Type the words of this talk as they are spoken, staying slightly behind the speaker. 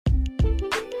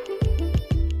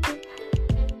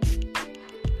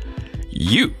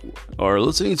You are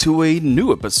listening to a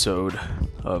new episode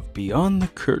of Beyond the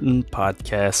Curtain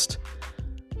podcast,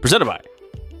 presented by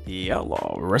the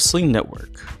Outlaw Wrestling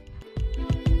Network.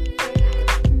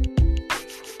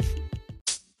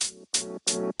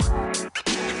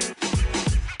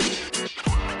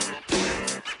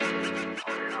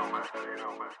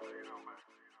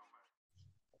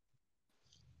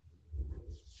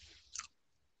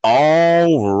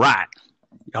 All right.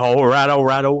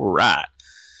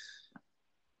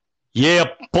 Yeah,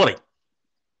 buddy.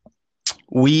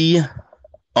 We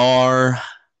are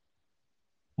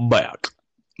back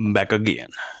again.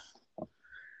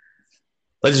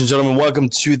 Ladies and gentlemen, welcome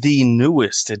to the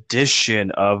newest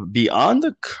edition of Beyond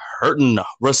the Curtain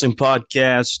Wrestling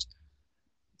Podcast.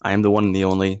 I am the one and the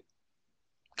only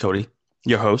Cody,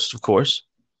 your host, of course.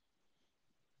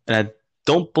 And I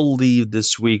don't believe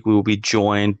this week we will be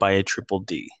joined by a Triple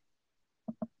D.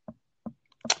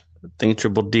 I think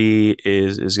Triple D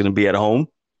is going to be at home.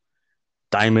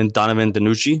 Diamond Donovan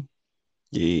DiNucci,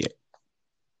 the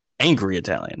angry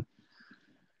Italian,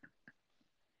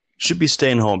 should be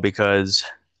staying home because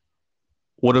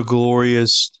what a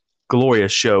glorious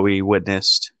show we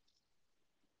witnessed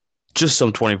just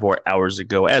some 24 hours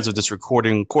ago. As of this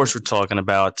recording, of course, we're talking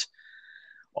about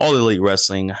All Elite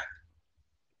Wrestling,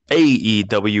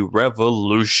 AEW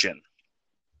Revolution.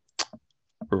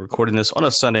 We're recording this on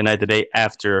a Sunday night, the day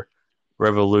after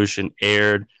Revolution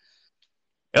aired.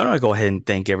 I want to go ahead and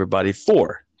thank everybody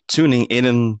for tuning in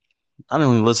and not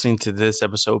only listening to this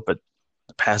episode, but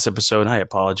the past episode. I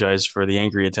apologize for the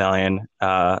angry Italian.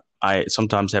 I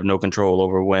sometimes have no control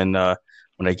over when I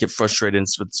get frustrated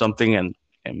with something and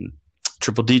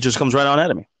Triple D just comes right on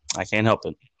at me. I can't help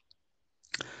it.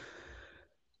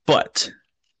 But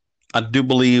I do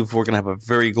believe we're going to have a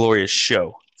very glorious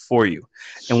show for you.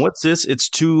 And what's this? It's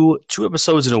two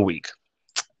episodes in a week.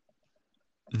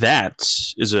 That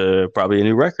is probably a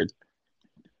new record.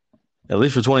 At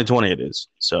least for 2020 it is.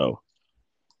 So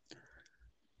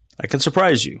I can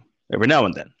surprise you every now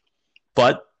and then.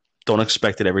 But don't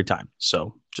expect it every time.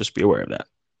 So just be aware of that.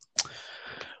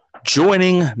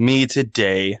 Joining me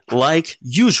today, like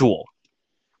usual,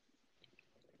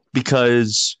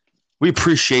 because we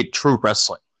appreciate true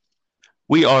wrestling.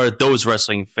 We are those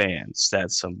wrestling fans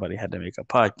that somebody had to make a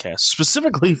podcast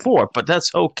specifically for, but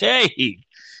that's okay.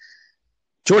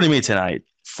 Joining me tonight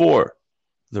for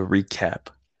the recap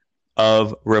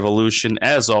of Revolution,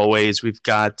 as always, we've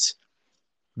got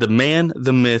the man,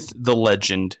 the myth, the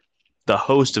legend, the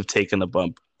host of Taking the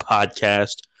Bump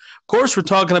podcast. Of course, we're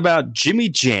talking about Jimmy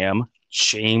Jam,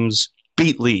 James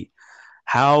Beatley.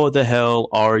 How the hell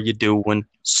are you doing,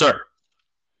 sir?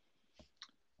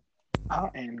 I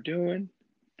am doing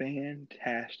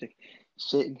fantastic.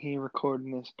 Sitting here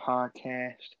recording this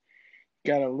podcast.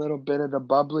 Got a little bit of the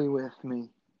bubbly with me.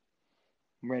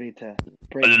 I'm ready to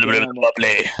break down the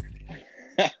bubbly.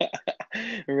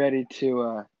 Ready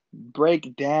to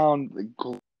break down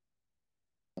the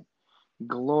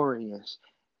glorious.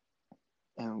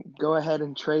 And go ahead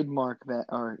and trademark that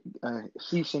or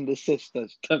cease and desist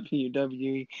us,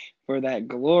 WWE, for that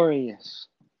glorious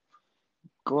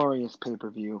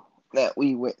pay-per-view that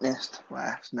we witnessed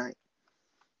last night.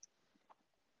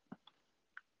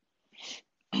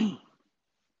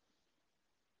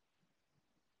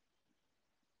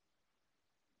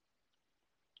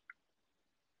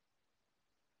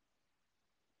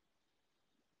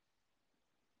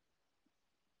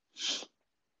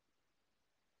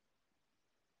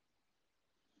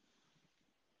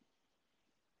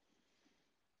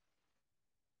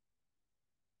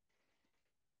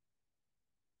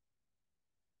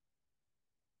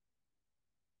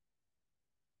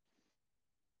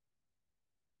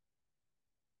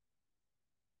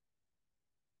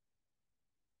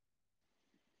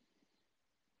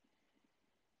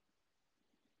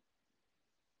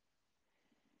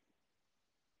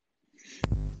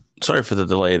 Sorry for the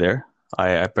delay there. I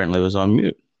apparently was on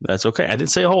mute. That's okay. I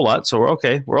didn't say a whole lot, so we're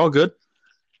okay. We're all good.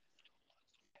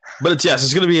 But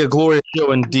it's going to be a glorious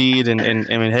show indeed. And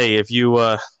I mean, hey, if you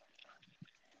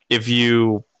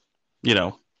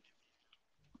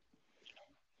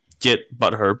get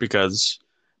butthurt because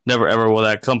never ever will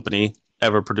that company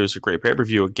ever produce a great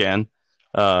pay-per-view again.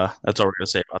 That's all we're going to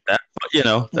say about that.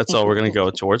 But that's all we're going to go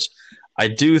towards. I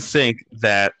do think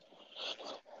that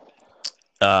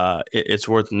it's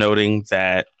worth noting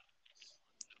that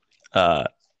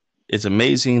it's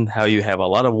amazing how you have a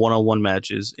lot of one-on-one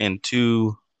matches and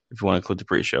two, if you want to include the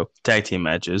pre-show, tag team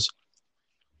matches.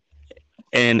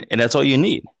 And that's all you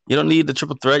need. You don't need the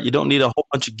triple threat. You don't need a whole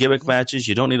bunch of gimmick matches.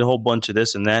 You don't need a whole bunch of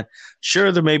this and that.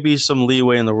 Sure, there may be some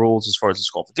leeway in the rules as far as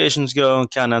disqualifications go,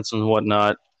 countouts and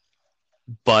whatnot.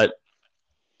 But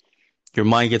your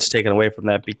mind gets taken away from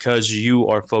that because you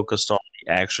are focused on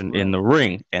the action in the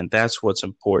ring, and that's what's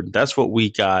important. That's what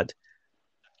we got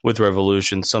with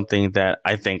Revolution, something that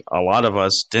I think a lot of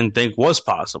us didn't think was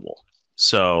possible.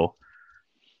 So,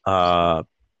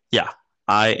 yeah,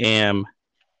 I am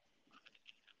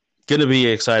going to be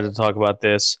excited to talk about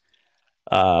this.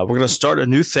 We're going to start a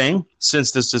new thing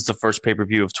since this is the first pay per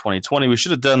view of 2020. We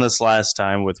should have done this last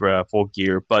time with Full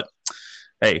Gear, but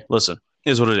hey, listen,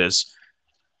 is what it is.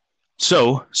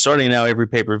 So, starting now, every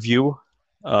pay per view,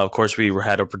 of course, we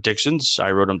had our predictions.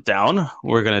 I wrote them down.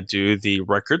 We're going to do the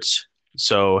records.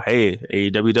 So, hey,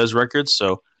 AEW does records.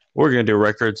 So, we're going to do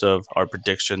records of our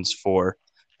predictions for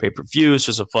pay per views.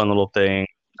 Just a fun little thing.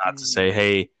 Not to say,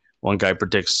 hey, one guy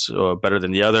predicts better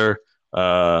than the other,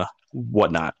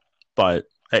 whatnot. But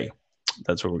hey,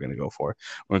 that's what we're going to go for.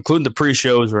 We're including the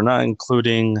pre-shows. We're not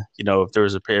including, if there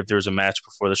was a match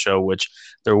before the show, which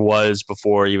there was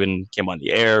before it even came on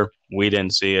the air. We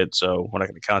didn't see it, so we're not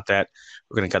going to count that.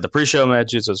 We're going to count the pre-show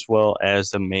matches as well as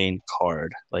the main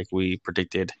card, like we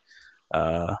predicted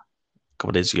a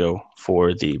couple days ago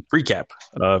for the recap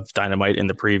of Dynamite and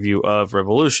the preview of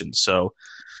Revolution. So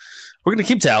we're going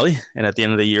to keep tally, and at the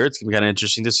end of the year, it's going to be kind of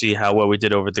interesting to see how well we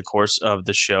did over the course of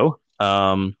the show.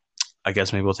 I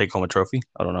guess maybe we'll take home a trophy.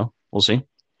 I don't know. We'll see.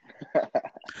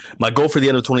 My goal for the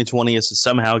end of 2020 is to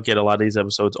somehow get a lot of these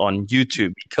episodes on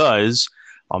YouTube because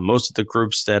on most of the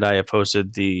groups that I have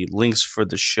posted the links for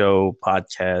the show,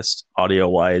 podcast,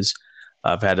 audio-wise,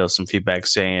 I've had some feedback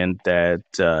saying that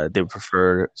they would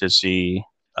prefer to see,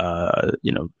 if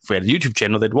we had a YouTube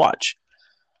channel, they'd watch.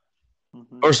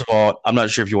 Mm-hmm. First of all, I'm not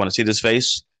sure if you want to see this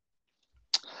face.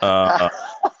 I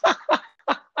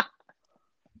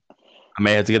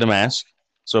may have to get a mask.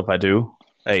 So if I do,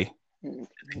 hey,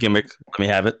 gimmick, let me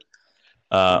have it.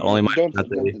 Only my fiance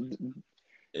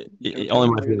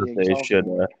should.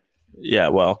 Yeah,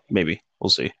 well, maybe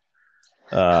we'll see.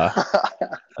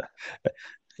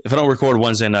 If I don't record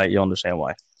Wednesday night, you'll understand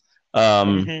why.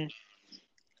 I'm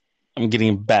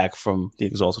getting back from the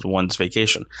Exalted One's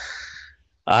vacation.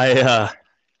 My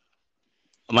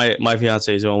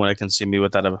fiance is the only one that can see me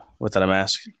without a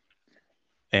mask.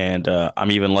 And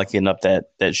I'm even lucky enough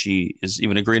that she is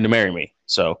even agreeing to marry me.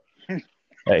 So,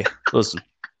 hey, listen.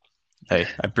 Hey,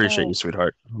 I appreciate you,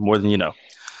 sweetheart, more than you know.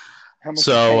 How much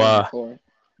are you paying for?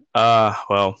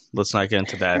 Well, let's not get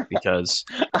into that because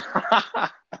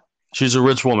she's a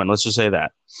rich woman. Let's just say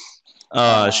that.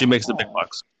 She makes the big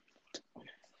bucks.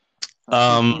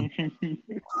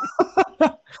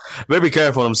 Better be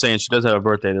careful what I'm saying. She does have a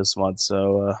birthday this month,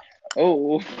 so.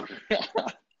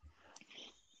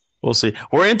 We'll see.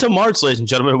 We're into March, ladies and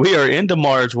gentlemen. We are into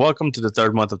March. Welcome to the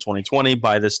third month of 2020.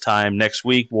 By this time next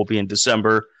week, we'll be in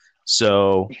December.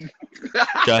 So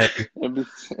go ahead.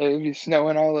 It'll be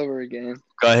snowing all over again.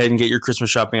 Go ahead and get your Christmas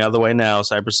shopping out of the way now.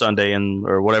 Cyber Sunday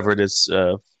or whatever it is,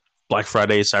 Black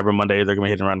Friday, Cyber Monday, they're going to be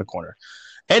hitting around the corner.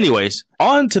 Anyways,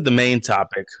 on to the main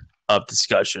topic of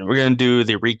discussion. We're going to do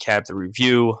the recap, the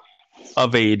review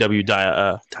of AEW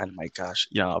Dynamite. Gosh,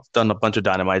 I've done a bunch of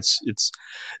Dynamites. It's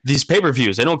these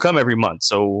pay-per-views. They don't come every month.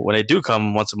 So when they do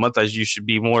come once a month, you should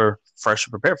be more fresh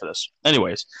and prepared for this.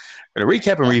 Anyways, we're going to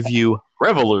recap and review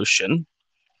Revolution.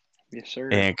 Yes, sir.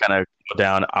 And kind of go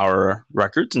down our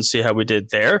records and see how we did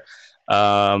there.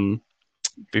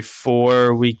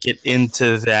 Before we get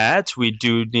into that, we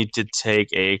do need to take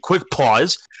a quick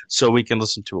pause so we can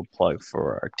listen to a plug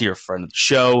for our dear friend of the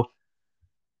show.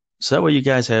 So that way you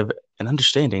guys have an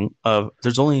understanding of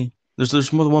there's more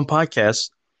than one podcast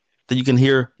that you can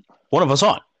hear one of us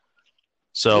on.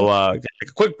 So take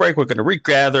a quick break. We're going to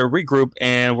regather, regroup,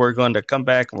 and we're going to come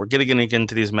back and we're getting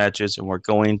into these matches and we're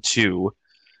going to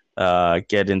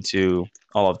get into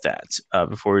all of that.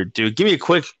 Before we do, give me a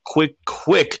quick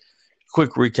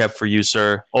recap for you,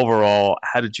 sir. Overall,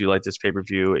 how did you like this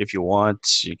pay-per-view? If you want,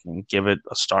 you can give it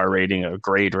a star rating, a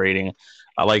grade rating.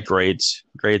 I like grades.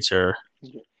 Grades are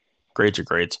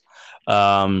great.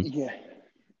 Yeah.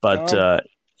 But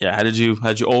how did you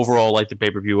overall like the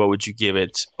pay-per-view? What would you give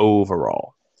it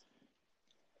overall?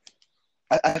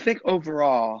 I think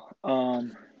overall,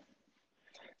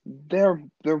 there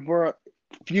were a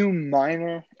few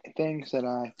minor things that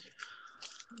I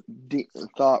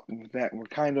thought that were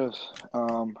kind of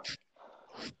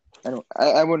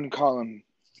I wouldn't call them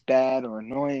bad or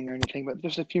annoying or anything, but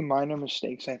there's a few minor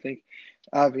mistakes. I think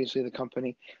obviously the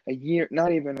company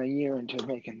not even a year into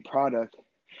making product,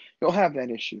 you'll have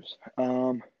that issues.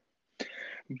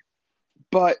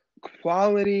 But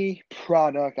quality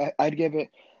product, I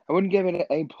wouldn't give it an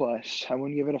A+. I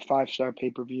wouldn't give it a 5-star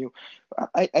pay-per-view.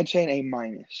 I'd say an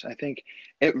A-. I think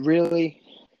it really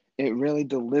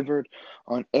delivered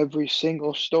on every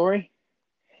single story.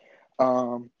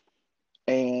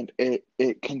 And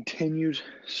it continued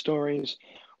stories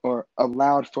or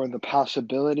allowed for the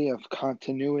possibility of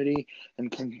continuity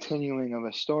and continuing of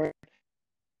a story.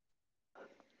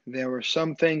 There were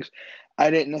some things I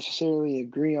didn't necessarily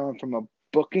agree on from a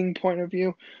booking point of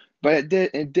view, but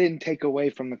it didn't take away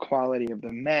from the quality of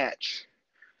the match.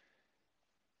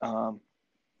 And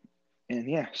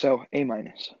yeah, so A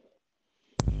minus.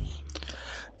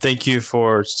 Thank you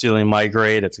for stealing my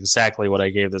grade. That's exactly what I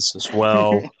gave this as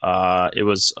well. It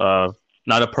was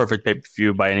not a perfect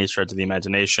pay-per-view by any stretch of the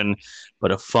imagination,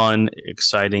 but a fun,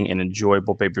 exciting, and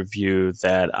enjoyable pay-per-view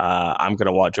that I'm going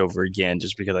to watch over again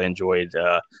just because I enjoyed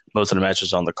most of the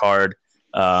matches on the card.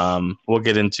 We'll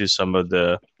get into some of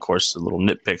the, of course, the little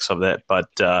nitpicks of that. But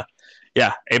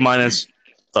yeah, A minus.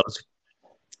 Thought it was a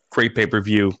great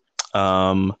pay-per-view.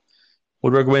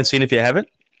 Would recommend seeing if you haven't.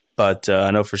 But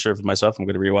I know for sure for myself, I'm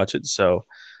going to rewatch it. So,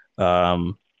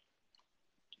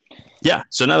 yeah.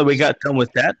 So now that we got done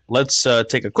with that, let's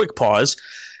take a quick pause,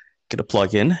 get a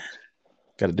plug in.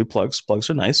 Got to do plugs.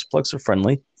 Plugs are nice. Plugs are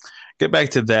friendly. Get back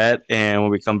to that. And when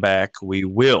we come back, we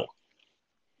will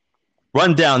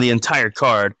run down the entire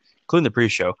card, including the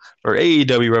pre-show, for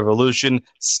AEW Revolution.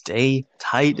 Stay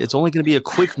tight. It's only going to be a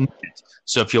quick minute.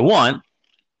 So if you want,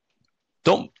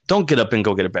 don't get up and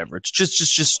go get a beverage.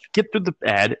 Just get through the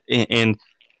ad and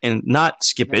not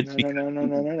skip it.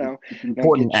 No.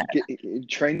 Important ad.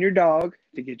 Train your dog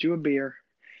to get you a beer,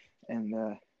 and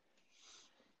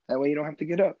that way you don't have to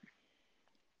get up.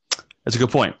 That's a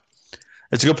good point.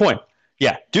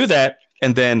 Yeah, do that,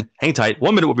 and then hang tight.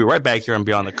 1 minute, we'll be right back here on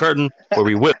Beyond the Curtain, where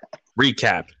we will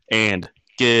recap and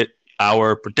get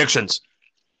our predictions.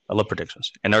 I love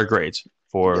predictions and our grades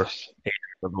for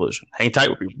Revolution. Hang tight.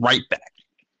 We'll be right back.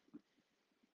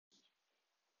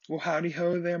 Well, howdy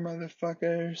ho there,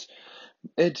 motherfuckers.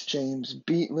 It's James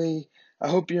Beatley. I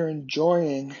hope you're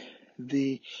enjoying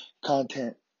the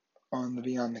content on the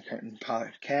Beyond the Curtain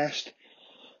podcast.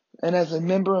 And as a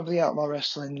member of the Outlaw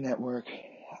Wrestling Network,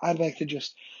 I'd like to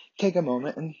just take a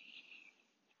moment and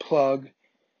plug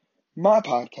my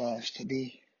podcast,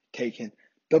 the Taking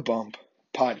the Bump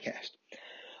podcast.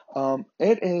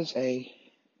 It is a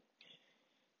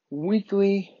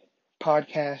weekly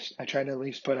podcast. I try to at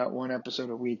least put out one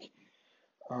episode a week,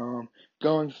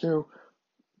 going through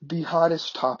the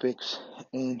hottest topics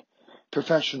in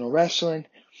professional wrestling.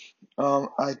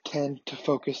 I tend to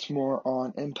focus more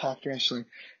on Impact Wrestling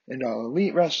and All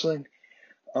Elite Wrestling,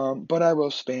 but I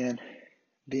will span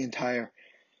the entire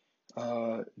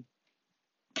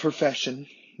profession,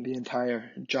 the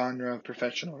entire genre of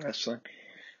professional wrestling.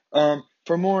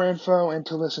 For more info and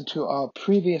to listen to our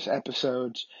previous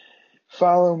episodes,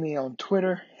 follow me on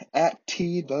Twitter at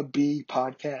TheB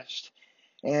Podcast,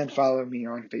 and follow me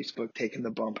on Facebook, Taking the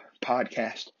Bump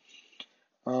Podcast.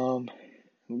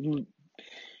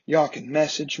 Y'all can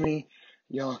message me,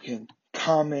 y'all can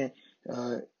comment,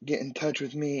 get in touch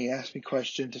with me, ask me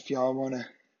questions if y'all want to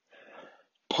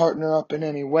partner up in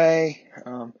any way,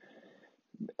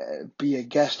 be a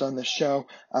guest on the show.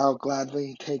 I'll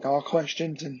gladly take all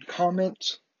questions and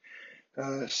comments.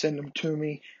 Send them to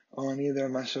me on either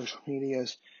of my social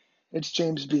medias. It's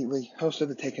James Beatley, host of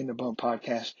the Taking the Bump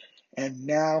podcast. And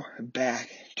now back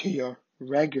to your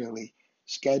regularly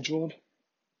scheduled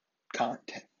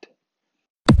content.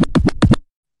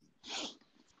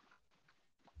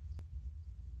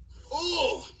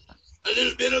 Oh, a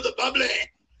little bit of the bubbly.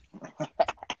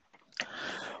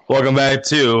 Welcome back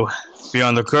to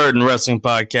Beyond the Curtain Wrestling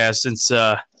Podcast. Since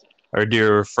our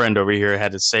dear friend over here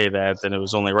had to say that, then it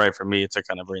was only right for me to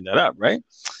kind of bring that up, right?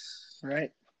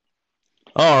 Right.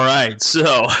 All right,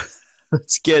 so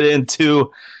let's get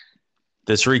into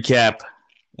this recap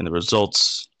and the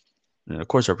results, and of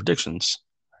course our predictions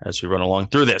as we run along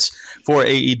through this for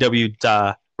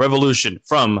AEW Revolution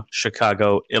from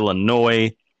Chicago,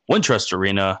 Illinois, Wintrust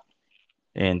Arena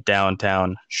in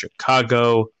downtown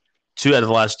Chicago. 2 out of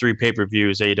the last 3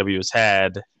 pay-per-views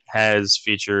AEW has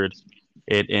featured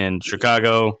it in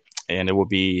Chicago, and it will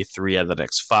be 3 out of the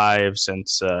next 5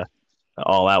 since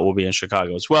All Out will be in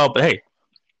Chicago as well. But hey,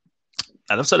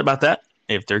 enough said about that.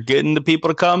 If they're getting the people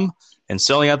to come and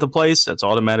selling out the place, that's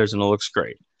all that matters, and it looks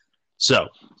great. So,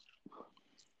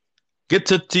 get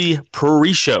to the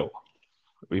pre-show.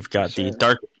 We've got the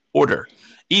Dark Order,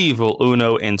 Evil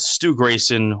Uno, and Stu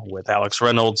Grayson with Alex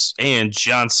Reynolds and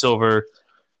John Silver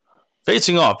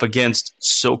facing off against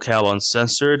SoCal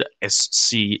Uncensored,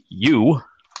 SCU,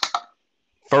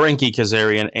 Frankie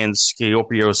Kazarian, and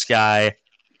Scorpio Sky.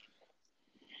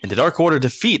 And the Dark Order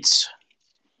defeats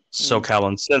SoCal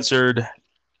Uncensored,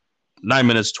 9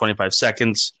 minutes, 25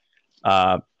 seconds.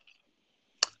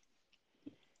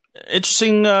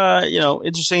 interesting.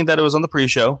 Interesting that it was on the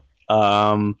pre-show.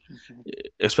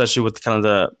 Especially with kind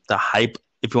of the hype,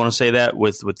 if you want to say that,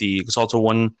 with the Exalta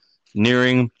one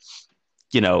nearing.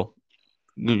 You know,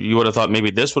 you would have thought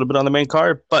maybe this would have been on the main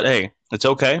card, but hey, it's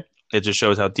okay. It just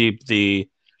shows how deep the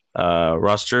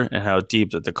roster and how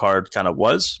deep that the card kind of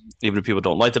was. Even if people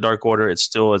don't like the Dark Order, it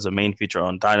still is a main feature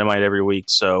on Dynamite every week.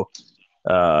 So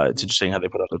it's interesting how they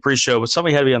put up the pre-show, but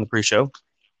somebody had to be on the pre-show.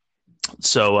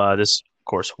 So this, of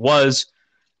course, was,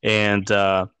 and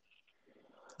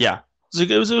yeah,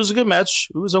 it was a good match.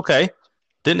 It was okay.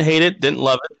 Didn't hate it. Didn't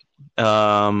love it.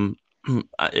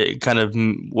 It kind of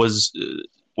was.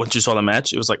 Once you saw the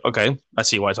match, it was like, okay, I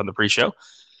see why it's on the pre-show.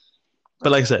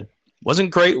 But like I said,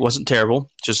 wasn't great, wasn't terrible,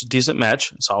 just a decent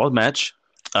match, a solid match.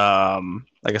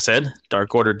 Like I said,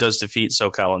 Dark Order does defeat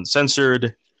SoCal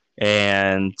Uncensored,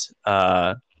 and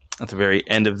at the very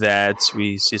end of that,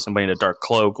 we see somebody in a dark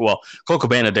cloak. Well, Colt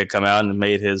Cabana did come out and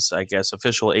made his, I guess,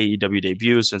 official AEW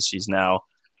debut since he's now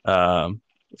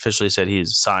officially said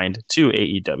he's signed to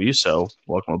AEW. So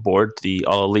welcome aboard the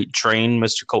All Elite train,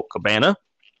 Mr. Colt Cabana.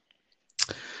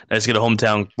 Nice to get a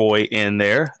hometown boy in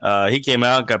there. He came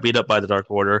out, got beat up by the Dark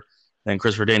Order, then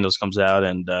Christopher Daniels comes out,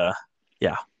 and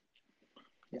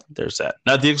there's that.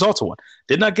 Not the Exalta one.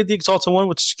 Did not get the Exalta one,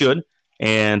 which is good.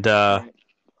 And,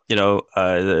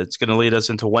 it's going to lead us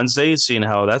into Wednesday, seeing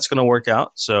how that's going to work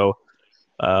out. So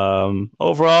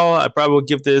overall, I probably would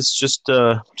give this just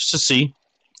a C,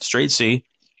 straight C.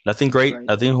 Nothing great, Right.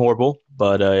 nothing horrible,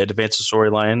 but it advanced the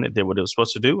storyline. It did what it was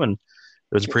supposed to do, and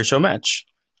it was a pre-show match.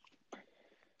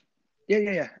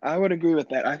 Yeah. I would agree with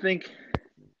that. I think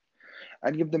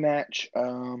I'd give the match.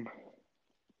 I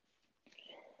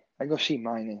go C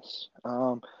minus.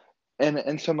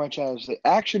 And so much as the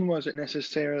action wasn't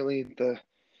necessarily the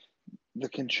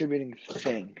contributing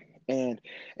thing, and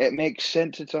it makes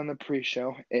sense. It's on the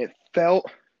pre-show. It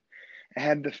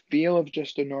had the feel of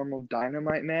just a normal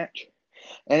Dynamite match,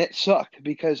 and it sucked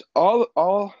because all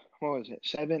what was it,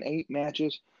 7, 8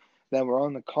 matches that were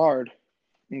on the card,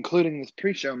 including this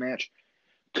pre-show match,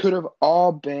 could have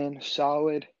all been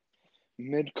solid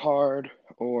mid-card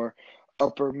or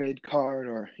upper mid-card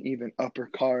or even upper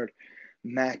card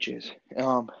matches.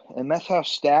 And that's how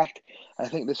stacked I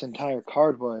think this entire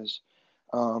card was.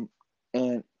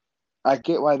 And I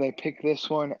get why they picked this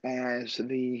one as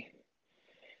the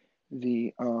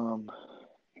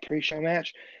pre-show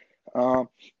match. And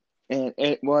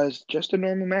it was just a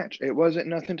normal match. It wasn't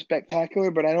nothing spectacular,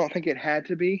 but I don't think it had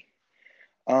to be.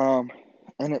 And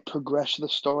it progressed the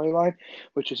storyline,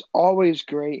 which is always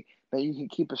great that you can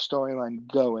keep a storyline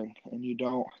going and you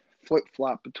don't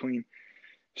flip-flop between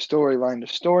storyline to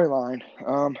storyline.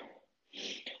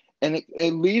 And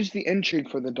it leaves the intrigue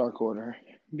for the Dark Order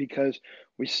because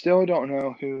we still don't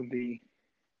know who the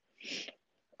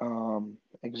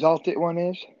Exalted one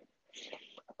is.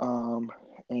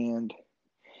 And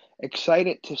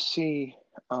excited to see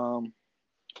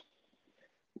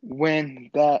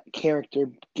when that character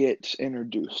gets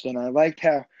introduced. And I liked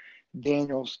how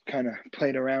Daniels kind of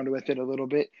played around with it a little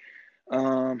bit.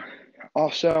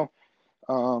 Also,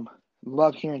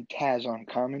 love hearing Taz on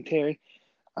commentary.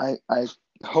 I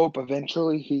hope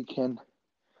eventually he can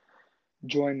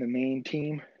join the main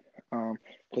team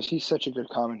because he's such a good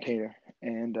commentator.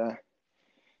 And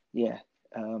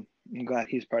I'm glad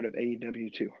he's part of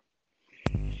AEW too.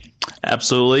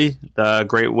 Absolutely.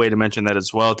 Great way to mention that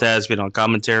as well. Taz being on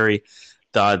commentary.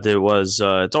 Thought it was.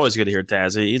 It's always good to hear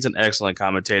Taz. He's an excellent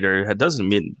commentator.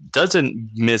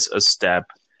 Doesn't miss a step.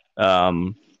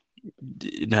 No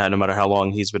matter how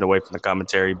long he's been away from the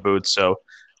commentary booth. So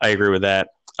I agree with that.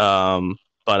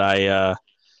 But I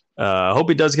hope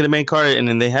he does get a main card. And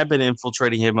then they have been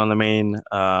infiltrating him on the main,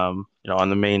 on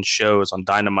the main shows on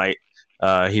Dynamite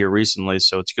here recently.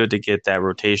 So it's good to get that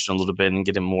rotation a little bit and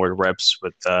get him more reps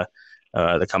with the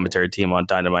commentary team on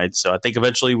Dynamite. So I think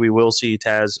eventually we will see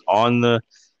Taz on the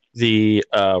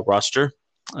roster,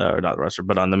 or not the roster,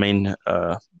 but on the main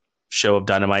show of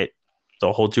Dynamite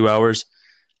the whole 2 hours.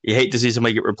 You hate to see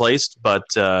somebody get replaced, but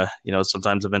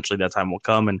sometimes eventually that time will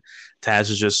come. And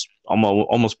Taz is just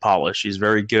almost polished. He's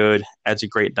very good, adds a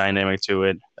great dynamic to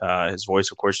it. His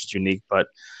voice, of course, is unique, but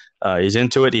he's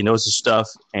into it. He knows his stuff,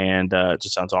 and it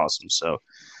just sounds awesome. So,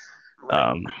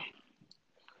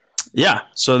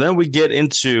 so then we get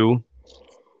into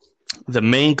the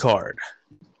main card.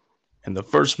 And the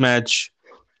first match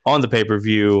on the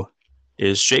pay-per-view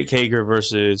is Jake Hager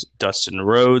versus Dustin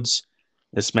Rhodes.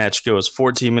 This match goes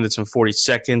 14 minutes and 40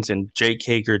 seconds, and Jake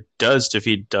Hager does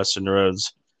defeat Dustin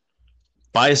Rhodes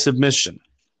by submission.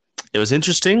 It was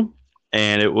interesting,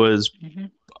 and it was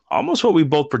almost what we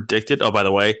both predicted. Oh, by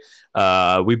the way,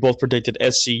 we both predicted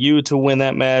SCU to win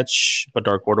that match, but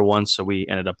Dark Order won, so we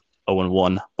ended up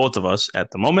 0-1, both of us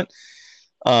at the moment.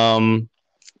 Um,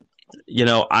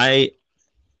 I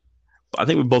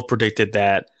think we both predicted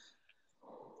that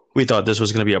we thought this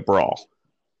was going to be a brawl,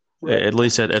 Right. at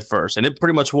least at first, and it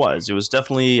pretty much was. It was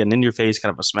definitely an in-your-face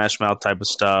kind of a smash mouth type of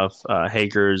stuff.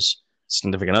 Hager's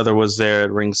significant other was there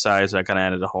at ringside, so that kind of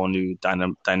added a whole new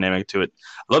dynamic to it.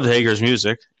 I loved Hager's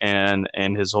music and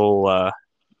his whole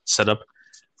setup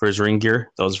for his ring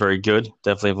gear. That was very good.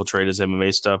 Definitely infiltrated his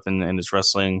MMA stuff and his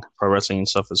wrestling, pro wrestling and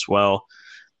stuff as well.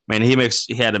 Man, he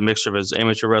had a mixture of his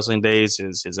amateur wrestling days,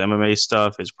 his MMA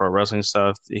stuff, his pro wrestling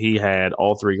stuff. He had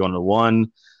all three going to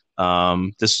one.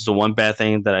 This is the one bad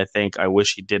thing that I think I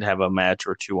wish he did have a match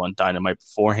or two on Dynamite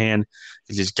beforehand,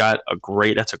 because he's got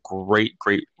that's a great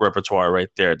repertoire right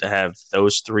there to have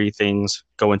those three things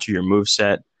go into your move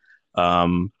set.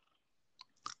 I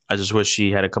just wish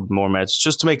he had a couple more matches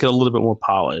just to make it a little bit more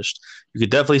polished. You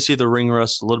could definitely see the ring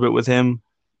rust a little bit with him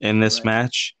in this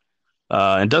match.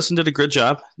 And Dustin did a good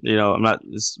job. I'm not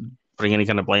putting any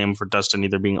kind of blame for Dustin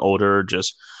either being older or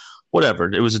just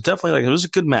whatever. It was definitely it was a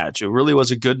good match. It really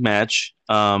was a good match.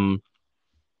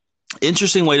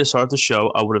 Interesting way to start the show.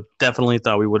 I would have definitely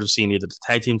thought we would have seen either the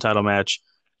tag team title match,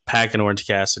 Pac and Orange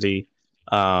Cassidy,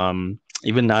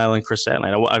 even Niall and Chris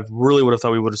Statlander. I really would have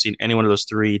thought we would have seen any one of those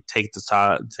three take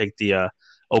the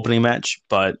opening match.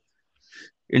 But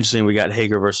interesting, we got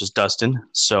Hager versus Dustin.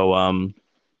 So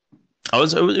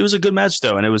it was a good match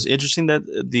though, and it was interesting that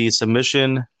the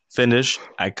submission finish.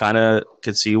 I kind of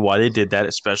could see why they did that,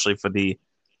 especially for the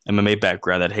MMA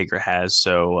background that Hager has.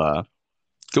 So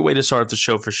good way to start the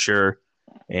show for sure.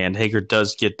 And Hager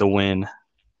does get the win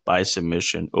by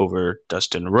submission over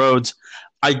Dustin Rhodes.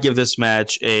 I give this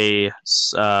match I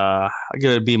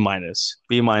give it a B minus.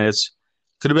 B minus.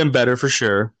 Could have been better for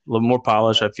sure. A little more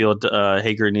polished. I feel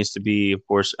Hager needs to be. Of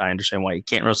course, I understand why he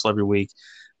can't wrestle every week,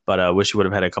 but I wish he would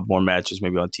have had a couple more matches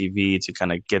maybe on TV to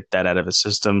kind of get that out of his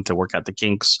system to work out the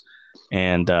kinks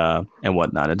and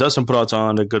whatnot. And Dustin put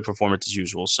on a good performance as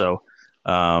usual. So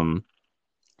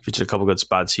featured a couple good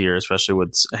spots here, especially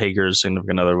with Hager's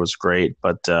significant other was great.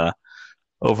 But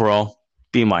overall,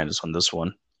 B minus on this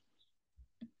one.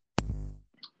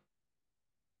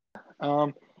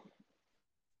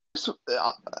 So,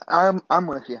 I'm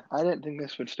with you. I didn't think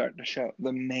this would start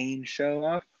the main show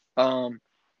off.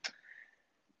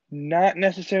 Not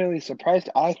necessarily surprised.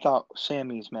 I thought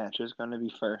Sammy's match was going to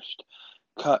be first,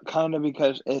 kind of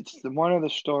because it's one of the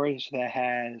stories that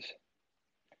has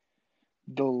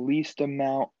the least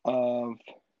amount of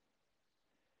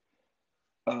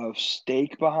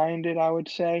stake behind it, I would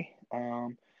say.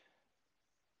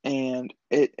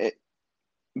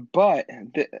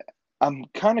 I'm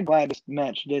kind of glad this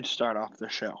match did start off the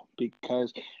show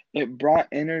because it brought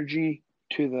energy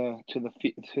to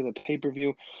the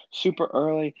pay-per-view super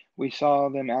early. We saw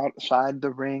them outside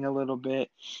the ring a little bit,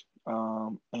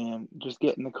 and just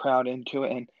getting the crowd into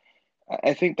it. And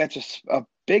I think that's a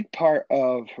big part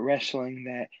of wrestling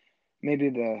that maybe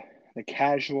the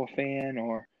casual fan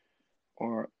or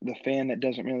the fan that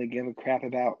doesn't really give a crap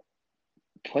about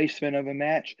placement of a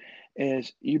match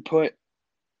is you put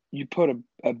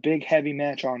a big heavy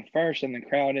match on first and the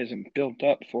crowd isn't built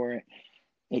up for it.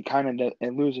 It kind of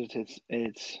it loses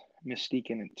its mystique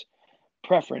and its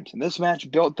preference. And this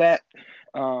match built that.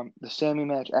 The Sammy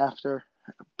match after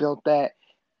built that,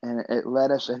 and it led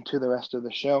us into the rest of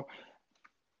the show.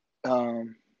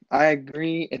 I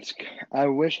agree. I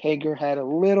wish Hager had a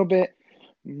little bit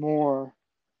more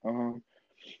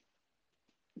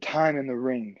time in the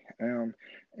ring,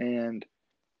 and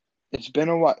it's been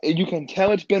a while. You can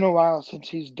tell it's been a while since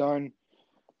he's done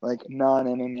like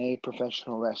non-MMA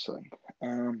professional wrestling.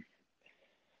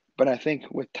 But I think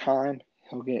with time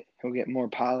he'll get more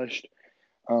polished.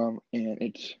 And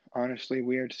it's honestly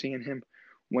weird seeing him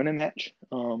win a match.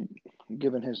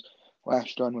 Given his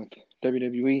last run with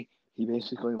WWE, he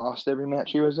basically lost every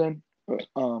match he was in.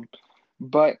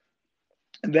 But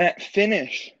that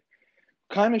finish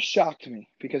kind of shocked me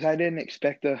because I didn't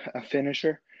expect a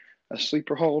finisher, a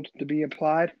sleeper hold to be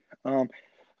applied.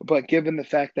 But given the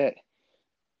fact that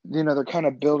they're kind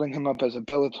of building him up as a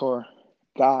Bellator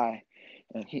guy,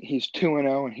 and he's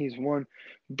 2-0 and he's won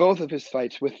both of his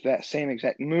fights with that same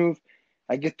exact move,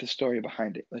 I get the story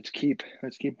behind it. Let's keep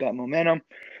that momentum.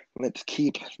 Let's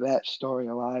keep that story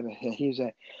alive. He's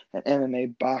an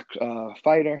MMA box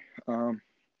fighter, and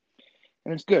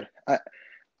it's good.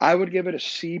 I would give it a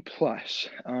C plus,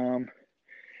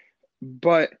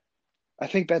 but I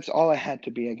think that's all I had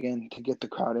to be again to get the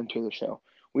crowd into the show.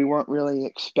 We weren't really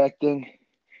expecting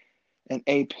an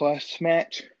A plus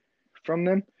match from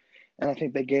them, and I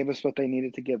think they gave us what they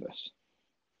needed to give us.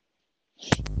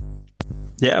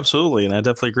 Yeah, absolutely, and I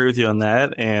definitely agree with you on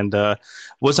that. And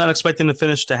was not expecting the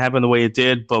finish to happen the way it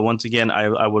did, but once again,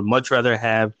 I would much rather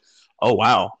have, oh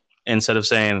wow, instead of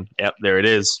saying, yep, there it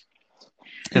is,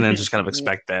 and then just kind of Yeah,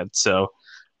 expect that. So,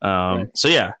 right. so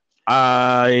yeah,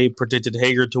 I predicted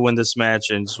Hager to win this match,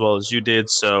 and as well as you did.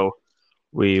 So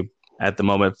we at the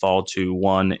moment fall to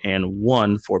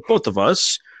 1-1 for both of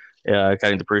us,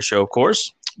 cutting the pre-show, of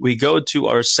course. We go to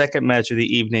our second match of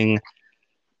the evening.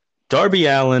 Darby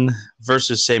Allin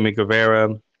versus Sammy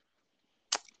Guevara.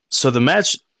 So the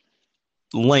match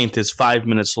length is 5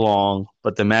 minutes long,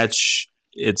 but the match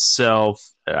itself,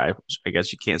 I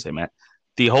guess you can't say, Matt.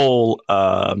 The whole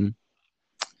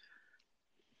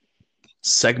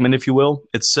segment, if you will,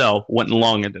 itself went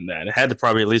longer than that. It had to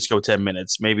probably at least go 10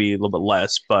 minutes, maybe a little bit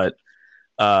less. But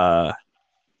of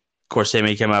course,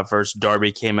 Sammy came out first.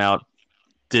 Darby came out,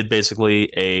 did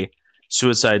basically a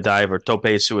suicide dive or tope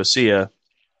suicida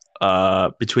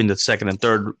between the second and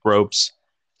third ropes,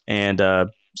 and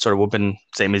started whooping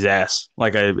Sammy's ass.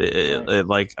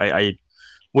 I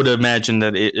would imagine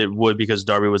that it would, because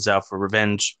Darby was out for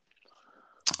revenge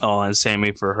on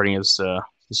Sammy for hurting his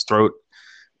throat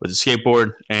with his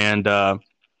skateboard, and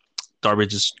Darby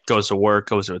just goes to work,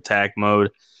 goes to attack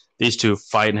mode. These two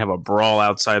fight and have a brawl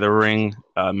outside the ring.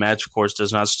 Match, of course,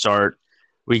 does not start.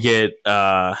 We get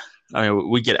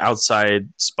we get outside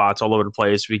spots all over the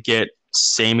place. We get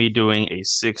Sammy doing a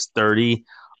 630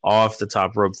 off the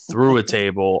top rope through a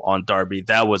table on Darby.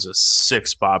 That was a sick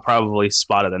spot, probably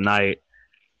spot of the night.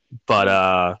 But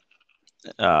I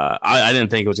didn't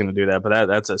think it was going to do that. But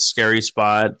that's a scary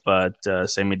spot. But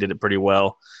Sammy did it pretty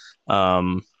well.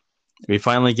 We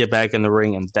finally get back in the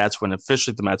ring, and that's when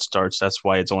officially the match starts. That's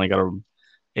why it's only got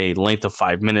a length of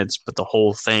 5 minutes, but the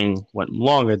whole thing went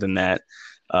longer than that.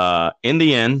 In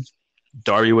the end,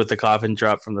 Darby with the coffin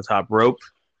drop from the top rope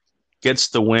gets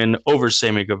the win over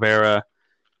Sammy Guevara.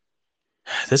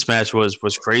 This match was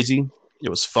crazy. It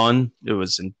was fun. It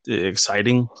was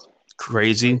exciting,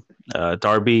 crazy.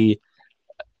 Darby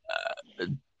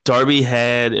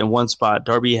had, in one spot,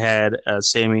 Darby had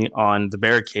Sammy on the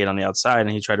barricade on the outside,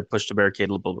 and he tried to push the barricade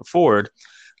a little bit forward.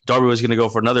 Darby was going to go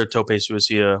for another tope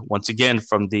suicida once again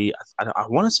from I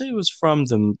want to say it was from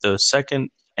the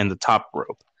second and the top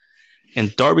rope.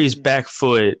 And Darby's back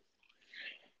foot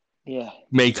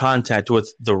made contact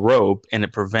with the rope, and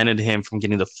it prevented him from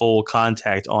getting the full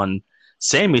contact on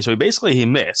Sammy. So he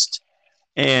missed.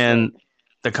 And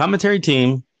the commentary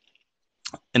team,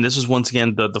 and this is once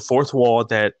again the fourth wall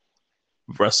that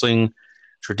wrestling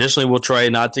traditionally will try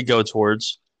not to go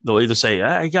towards. They'll either say,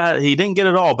 he didn't get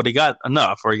it all, but he got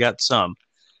enough, or he got some.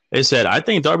 They said, I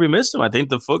think Darby missed him. I think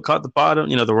the foot caught the bottom,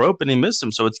 the rope, and he missed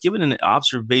him. So it's given an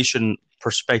observation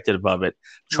perspective of it,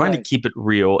 trying to keep it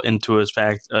real into the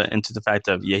fact of,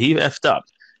 he effed up.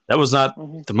 That was not,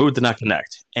 the move did not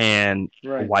connect. And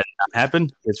why did that happen?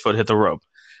 His foot hit the rope.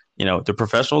 They're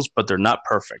professionals, but they're not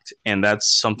perfect. And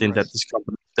that's something that this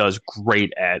company does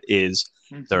great at is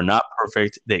they're not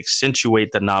perfect. They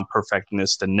accentuate the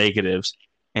non-perfectness, the negatives,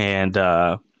 and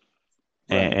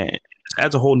it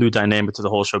adds a whole new dynamic to the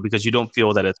whole show, because you don't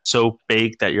feel that it's so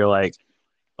fake that you're like,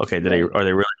 okay, are they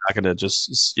really not going to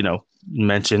just,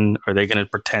 mention, are they going to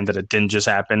pretend that it didn't just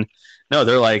happen? No,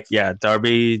 they're like, yeah,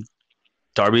 Darby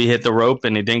hit the rope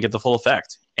and he didn't get the full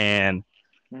effect. And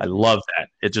I love that.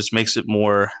 It just makes it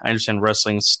more, I understand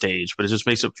wrestling stage, but it just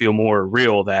makes it feel more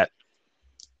real that,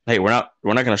 hey, we're not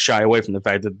going to shy away from the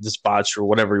fact that this botch or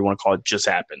whatever you want to call it just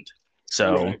happened.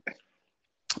 So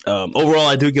overall,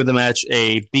 I do give the match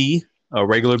a B, a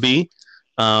regular B.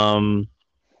 Pretty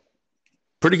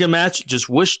good match. Just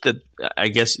wish that, I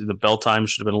guess, the bell time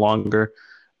should have been longer.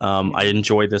 I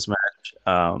enjoyed this match.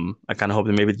 I kind of hope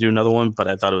they maybe do another one, but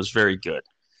I thought it was very good.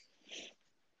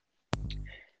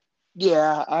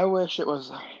 Yeah, I wish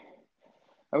the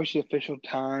official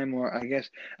time, or I guess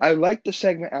I liked the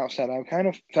segment outside. I kind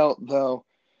of felt though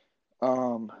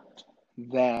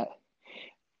that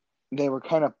they were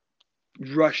kind of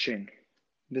rushing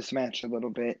this match a little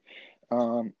bit,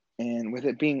 and with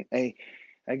it being a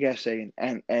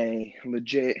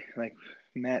legit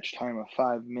match time of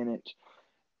 5 minutes,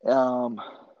 I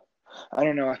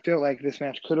don't know. I feel like this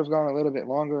match could have gone a little bit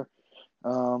longer.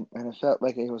 And it felt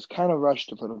like it was kind of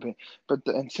rushed a little bit. But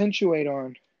to accentuate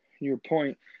on your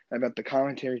point about the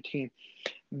commentary team,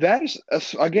 that is,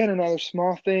 again, another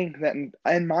small thing that,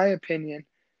 in my opinion,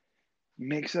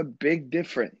 makes a big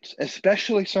difference,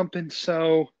 especially something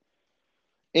so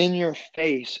in your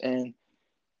face and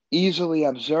easily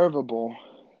observable.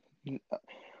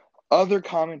 Other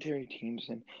commentary teams,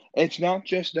 and it's not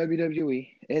just WWE,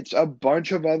 it's a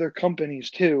bunch of other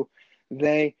companies too,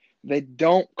 They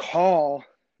don't call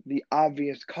the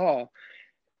obvious call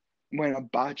when a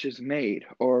botch is made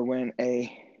or when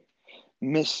a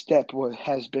misstep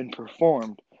has been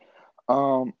performed.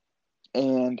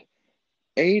 And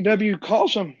AEW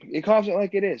calls them. It calls it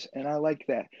like it is, and I like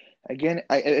that. Again,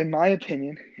 in my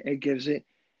opinion, it gives it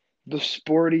the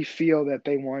sporty feel that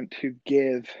they want to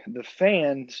give the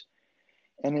fans,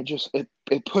 and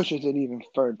it pushes it even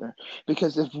further.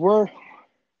 Because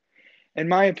in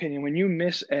my opinion, when you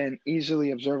miss an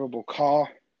easily observable call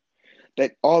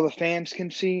that all the fans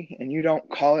can see and you don't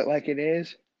call it like it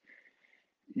is,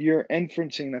 you're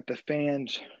inferencing that the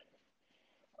fans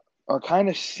are kind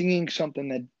of seeing something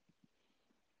that,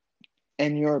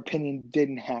 in your opinion,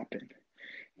 didn't happen.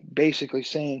 Basically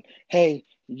saying, hey,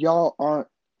 y'all aren't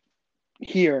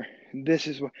here. This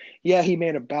is what, yeah, he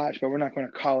made a botch, but we're not going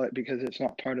to call it because it's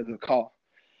not part of the call.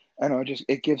 I know,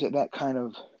 it gives it that kind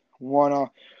of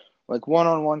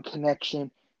one-on-one connection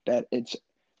that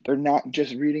they're not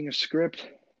just reading a script.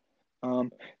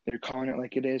 They're calling it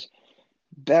like it is.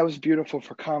 That was beautiful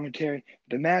for commentary.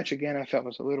 The match, again, I felt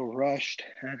was a little rushed.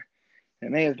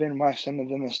 It may have been why some of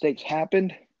the mistakes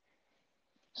happened.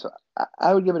 So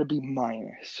I would give it a B-.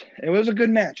 It was a good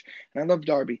match, and I love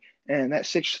Darby. And that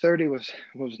 6:30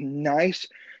 was nice.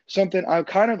 Something I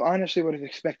kind of honestly would have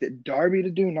expected Darby to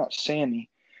do, not Sammy.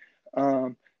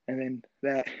 And then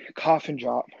that coffin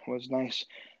drop was nice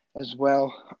as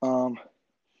well.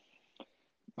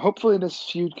 Hopefully this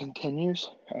feud continues.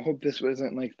 I hope this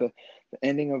wasn't like the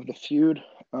ending of the feud,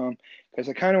 because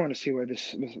I kind of want to see where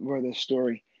this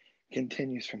story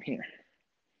continues from here.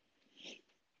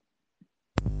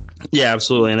 Yeah,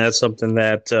 absolutely, and that's something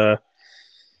that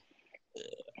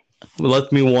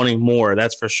left me wanting more.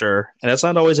 That's for sure, and that's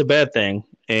not always a bad thing.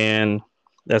 And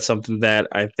that's something that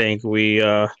I think we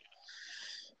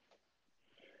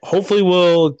hopefully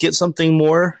we'll get something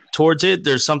more towards it.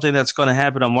 There's something that's going to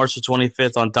happen on March the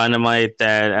 25th on Dynamite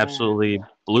that absolutely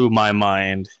blew my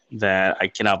mind, that I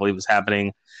cannot believe is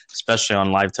happening, especially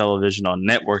on live television, on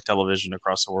network television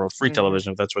across the world, free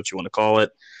television, if that's what you want to call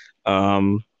it.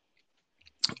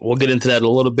 We'll get into that a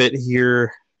little bit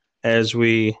here as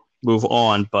we move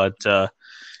on, but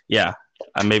yeah,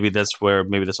 maybe this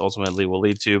ultimately will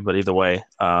lead to, but either way,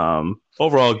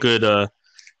 overall good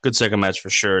second match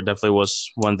for sure. Definitely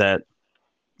was one that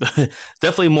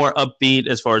definitely more upbeat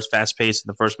as far as fast paced.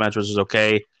 The first match was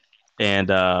okay, and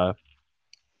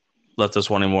left us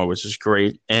wanting more, which is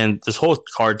great. And this whole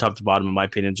card, top to bottom, in my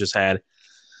opinion, just had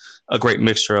a great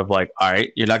mixture of like, all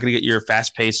right, you're not going to get your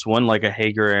fast paced one like a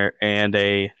Hager and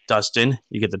a Dustin.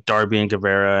 You get the Darby and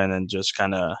Guevara, and then just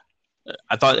kind of,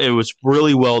 I thought it was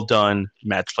really well done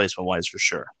match placement wise for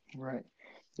sure. Right.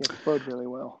 Yeah, it flowed really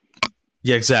well.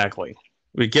 Yeah, exactly.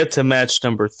 We get to match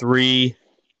number 3.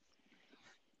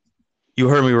 You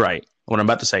heard me right. What I'm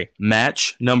about to say.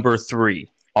 Match number 3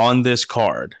 on this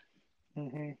card.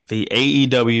 Mm-hmm. The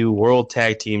AEW World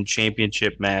Tag Team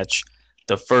Championship match.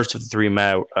 The first of the 3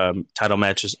 title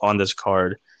matches on this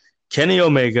card. Kenny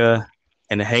Omega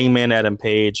and Hangman Adam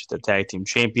Page, the tag team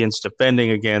champions,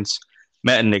 defending against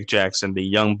Matt and Nick Jackson, the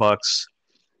Young Bucks.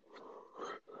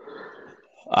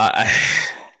 I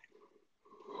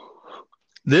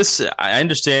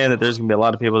understand that there's going to be a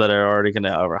lot of people that are already going to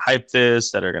overhype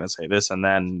this, that are going to say this and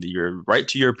that, and you're right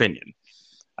to your opinion.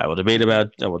 I will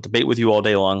debate with you all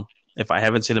day long. If I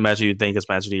haven't seen a match that you think is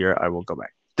match of the year, I will go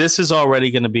back. This is already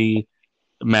going to be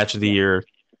match of the year.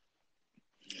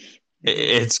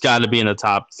 It's got to be in the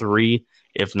top 3,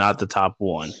 if not the top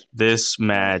 1. This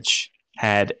match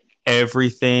had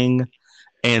everything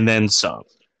and then some.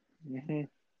 Mm-hmm.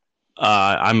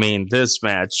 I mean, this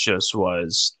match just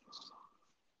was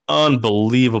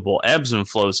unbelievable. Ebbs and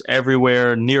flows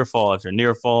everywhere. Near fall after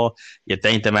near fall. You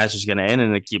think the match is going to end,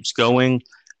 and it keeps going.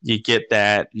 You get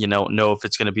that. You don't know if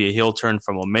it's going to be a heel turn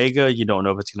from Omega. You don't know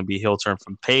if it's going to be a heel turn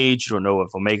from Page. You don't know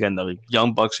if Omega and the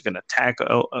Young Bucks are going to attack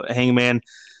Hangman.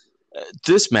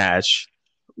 This match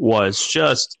was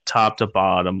just top to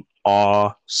bottom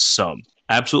awesome.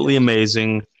 Absolutely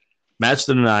amazing. Match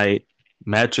of the night,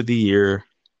 match of the year,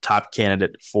 top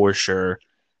candidate for sure.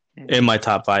 In my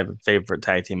top 5 favorite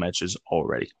tag team matches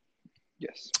already.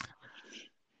 Yes.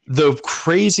 The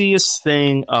craziest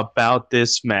thing about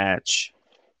this match,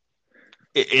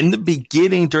 in the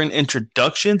beginning during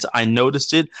introductions, I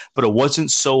noticed it, but it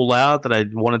wasn't so loud that I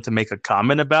wanted to make a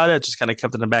comment about it. I just kind of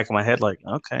kept it in the back of my head like,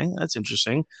 okay, that's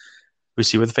interesting. We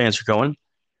see where the fans are going.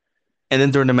 And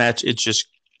then during the match, it just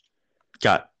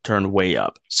got turned way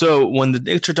up. So when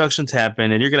the introductions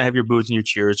happen, and you're going to have your boos and your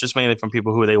cheers, just mainly from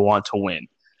people who they want to win.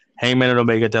 Hangman and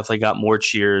Omega definitely got more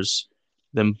cheers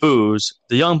them boos.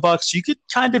 The Young Bucks, you could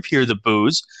kind of hear the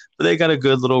boos, but they got a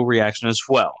good little reaction as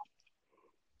well.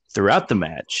 Throughout the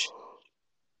match,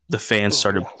 the fans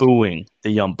started booing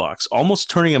the Young Bucks, almost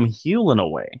turning them heel in a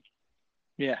way.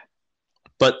 Yeah.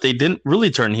 But they didn't really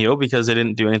turn heel because they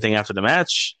didn't do anything after the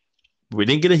match. We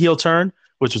didn't get a heel turn,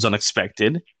 which was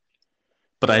unexpected.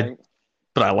 But Right.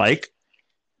 I like.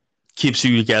 Keeps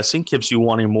you guessing, keeps you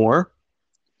wanting more.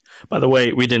 By the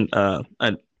way, we didn't I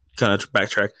kind of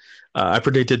backtrack. I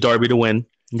predicted Darby to win.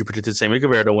 You predicted Sammy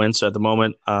Guevara to win. So at the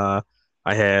moment, I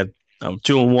had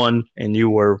 2-1, and you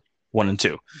were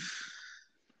 1-2.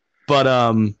 But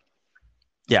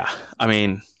yeah, I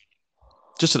mean,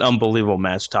 just an unbelievable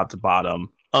match, top to bottom.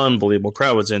 Unbelievable.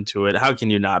 Crowd was into it. How can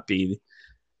you not be?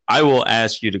 I will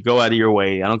ask you to go out of your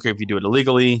way. I don't care if you do it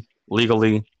illegally,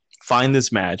 legally. Find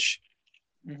this match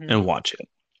and watch it.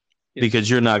 Yes. Because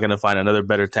you're not going to find another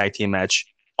better tag team match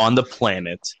on the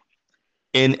planet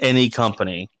in any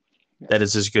company that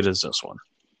is as good as this one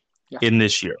in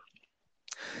this year.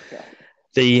 Yeah.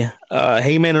 The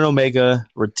Hangman and Omega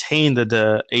retained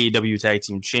the AEW Tag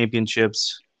Team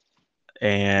Championships,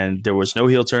 and there was no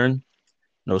heel turn,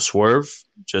 no swerve,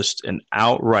 just an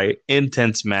outright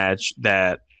intense match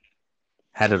that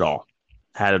had it all.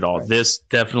 Had it all. Right. This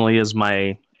definitely is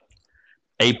my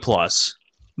A+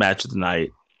 match of the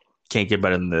night. Can't get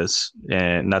better than this.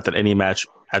 And not that any match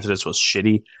after this was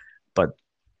shitty, but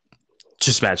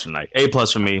just match of the night. A+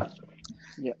 for me.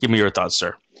 Yeah. Give me your thoughts,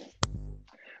 sir.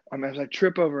 As I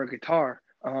trip over a guitar.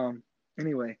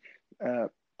 Anyway,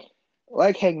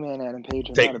 like Hangman Adam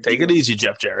Page. Take it easy,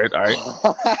 Jeff Jarrett. All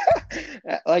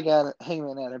right. Like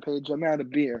Hangman Adam Page, I'm out of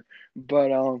beer. But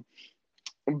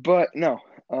no.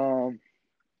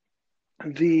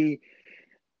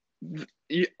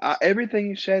 Everything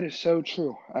you said is so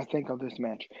true, I think, of this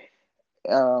match.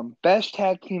 Best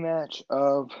tag team match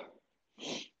of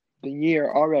the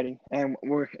year already, and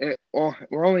we're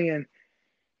only in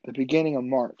the beginning of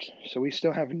March, so we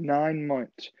still have 9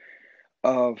 months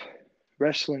of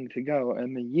wrestling to go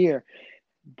in the year.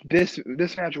 This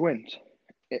match wins.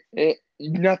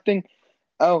 Nothing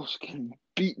else can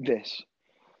beat this.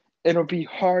 It'll be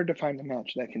hard to find a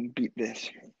match that can beat this.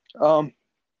 And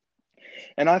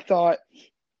I thought,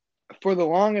 for the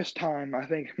longest time, I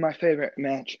think my favorite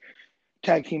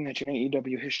tag team match in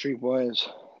AEW history was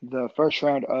the first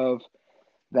round of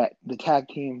the tag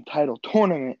team title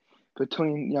tournament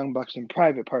between Young Bucks and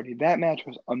Private Party. That match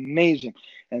was amazing.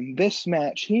 And this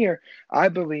match here, I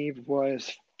believe,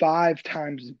 was 5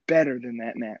 times better than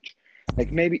that match.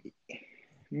 Like maybe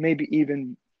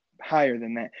even higher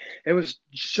than that. It was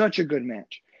such a good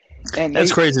match. And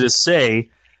that's crazy to say.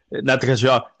 Not to cut you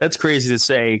off. That's crazy to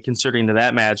say, considering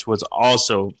that match was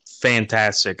also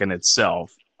fantastic in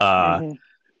itself.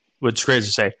 Which is crazy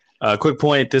to say. Quick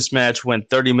point, this match went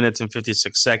 30 minutes and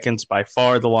 56 seconds, by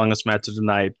far the longest match of the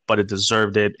night, but it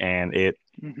deserved it, and it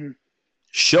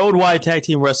showed why tag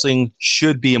team wrestling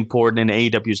should be important, and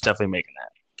AEW is definitely making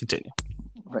that. Continue.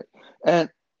 Right. And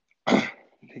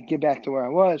to get back to where I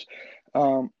was,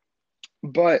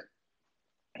 but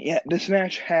yeah, this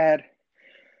match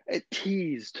it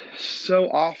teased so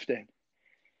often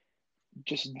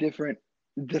just different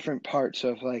parts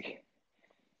of, like,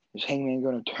 is Hangman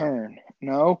going to turn?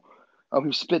 No. Oh,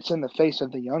 he spits in the face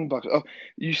of the Young Bucks. Oh,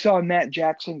 you saw Matt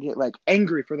Jackson get, like,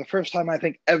 angry for the first time, I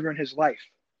think, ever in his life.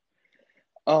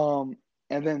 And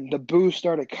then the boos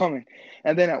started coming.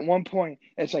 And then at one point,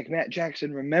 it's like Matt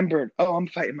Jackson remembered, oh, I'm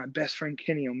fighting my best friend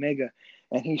Kenny Omega.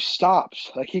 And he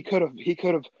stops. Like, he could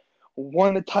have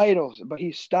won the titles, but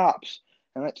he stops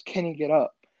and lets Kenny get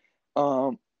up.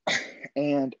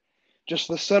 And just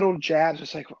the subtle jabs,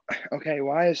 it's like, okay,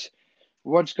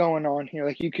 what's going on here?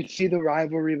 Like, you could see the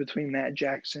rivalry between Matt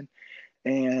Jackson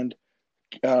and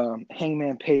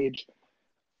Hangman Page,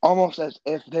 almost as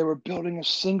if they were building a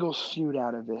singles feud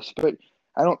out of this. But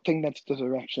I don't think that's the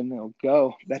direction they'll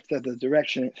go. That's the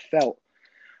direction it felt.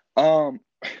 And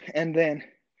then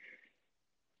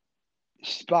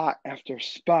spot after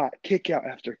spot, kick out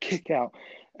after kick out.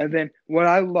 And then what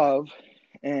I love,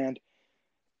 and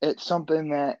it's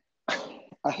something that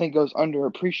I think goes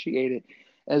underappreciated,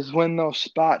 is when those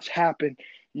spots happen,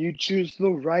 you choose the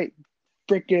right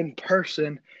freaking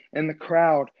person in the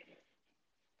crowd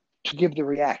to give the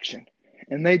reaction.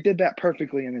 And they did that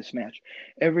perfectly in this match.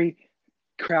 Every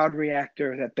crowd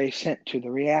reactor that they sent to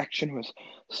the reaction was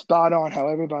spot on how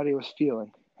everybody was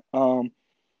feeling. And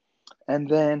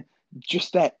then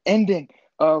just that ending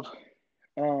of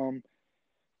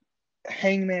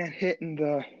Hangman hitting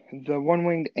the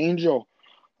one-winged angel,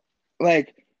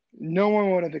 like, no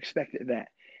one would have expected that.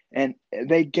 And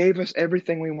they gave us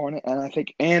everything we wanted, and I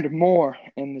think, and more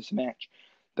in this match.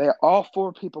 All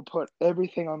four people put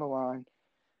everything on the line.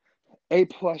 A++,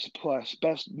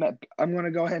 best. I'm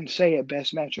gonna go ahead and say it.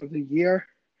 Best match of the year.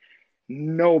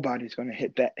 Nobody's gonna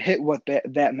hit what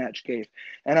that match gave.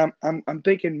 And I'm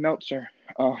thinking Meltzer.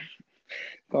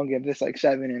 Gonna give this like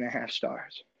 7.5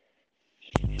 stars.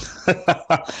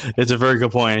 It's a very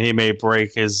good point. He may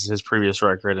break his previous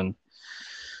record, and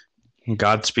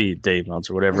Godspeed, Dave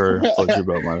Meltzer. Whatever floats your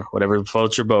boat, man. Whatever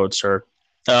floats your boat, sir.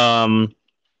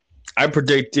 I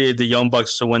predicted the Young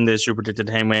Bucks to win this. You predicted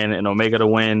Hangman and Omega to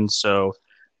win, so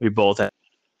we both had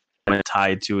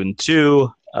tied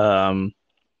 2-2.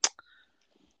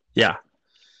 Yeah,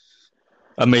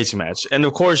 amazing match, and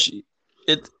of course,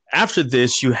 after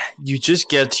this, you just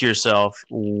get to yourself,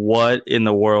 what in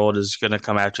the world is going to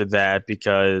come after that?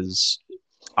 Because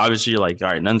obviously you're like, all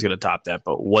right, none's going to top that,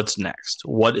 but what's next?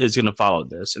 What is going to follow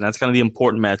this? And that's kind of the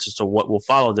important match as to what will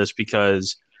follow this,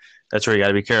 because that's where you got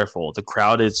to be careful. The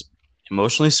crowd is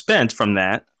emotionally spent from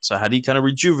that, so how do you kind of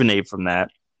rejuvenate from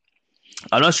that?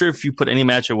 I'm not sure if you put any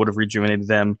match that would have rejuvenated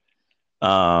them,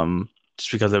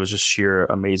 just because it was just sheer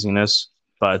amazingness.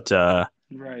 But,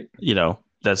 right.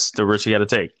 That's the risk you got to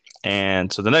take.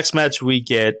 And so the next match we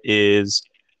get is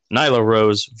Nyla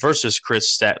Rose versus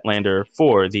Chris Statlander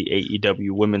for the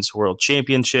AEW Women's World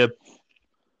Championship.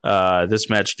 This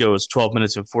match goes 12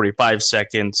 minutes and 45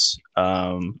 seconds,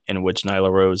 in which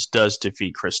Nyla Rose does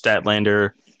defeat Chris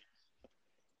Statlander.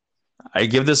 I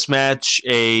give this match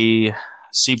a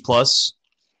C+.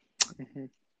 Mm-hmm.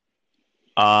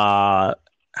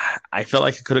 I felt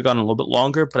like it could have gone a little bit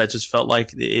longer, but I just felt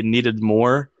like it needed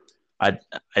more. I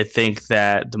think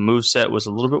that the moveset was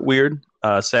a little bit weird.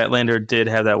 Statlander did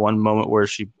have that one moment where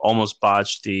she almost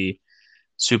botched the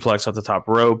suplex off the top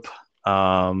rope.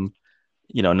 Nyla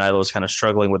was kind of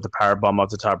struggling with the powerbomb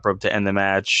off the top rope to end the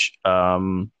match.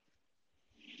 It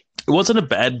wasn't a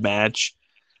bad match,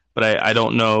 but I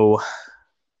don't know.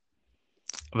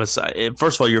 First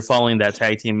of all, you're following that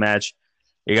tag team match.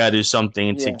 You got to do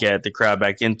something to get the crowd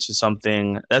back into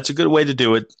something. That's a good way to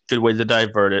do it. Good way to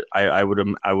divert it. I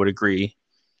would agree.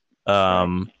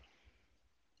 But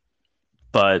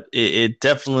it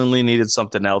definitely needed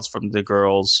something else from the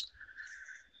girls.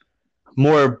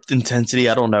 More intensity.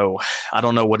 I don't know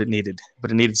what it needed,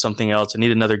 but it needed something else. It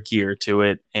needed another gear to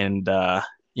it. And,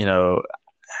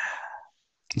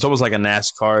 it's almost like a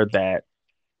NASCAR that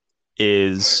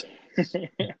is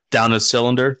down a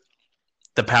cylinder.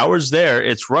 The power's there.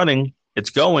 It's running. It's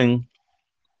going.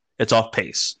 It's off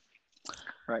pace.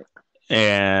 Right.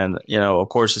 And, of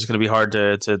course, it's going to be hard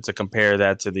to compare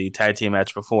that to the tag team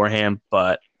match beforehand,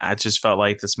 but I just felt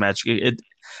like this match,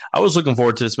 I was looking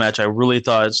forward to this match. I really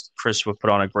thought Chris would put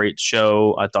on a great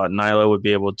show. I thought Nyla would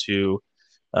be able to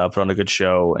put on a good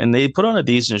show. And they put on a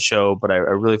decent show, but I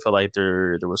really felt like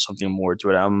there was something more to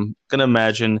it. I'm going to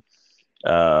imagine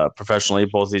professionally,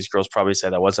 both of these girls probably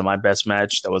said that wasn't my best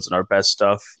match. That wasn't our best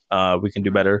stuff. We can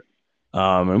do better.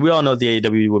 And we all know the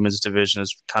AEW women's division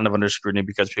is kind of under scrutiny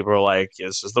because people are like,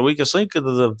 this is the weakest link of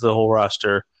the whole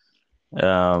roster.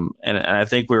 And I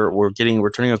think we're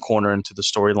turning a corner into the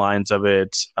storylines of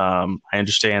it. I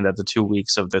understand that the 2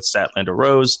 weeks of the Statlander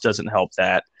Rose doesn't help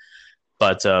that,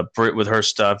 but Britt with her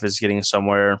stuff is getting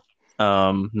somewhere.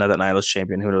 Now that Nyla's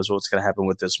champion, who knows what's going to happen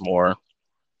with this more.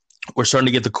 We're starting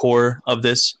to get the core of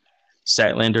this.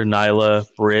 Statlander, Nyla,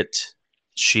 Britt,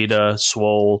 Shida,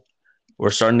 Swole. We're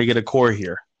starting to get a core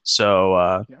here.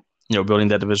 So, building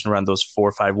that division around those 4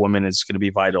 or 5 women is going to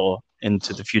be vital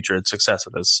into the future and success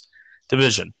of this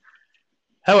division.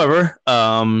 However,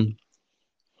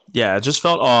 it just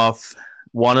felt off.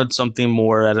 Wanted something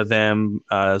more out of them,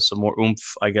 some more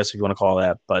oomph, I guess if you want to call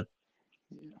that. But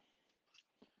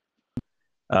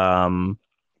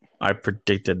I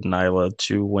predicted Nyla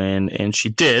to win, and she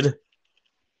did.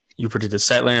 You predicted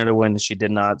Statlander to win, and she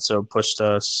did not, so pushed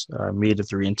us, me to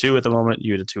 3-2 at the moment,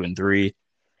 you to 2-3.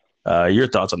 Your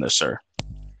thoughts on this, sir?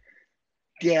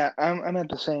 Yeah, I'm at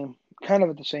the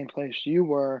same place you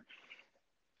were.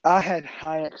 I had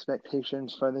high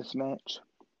expectations for this match.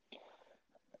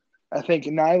 I think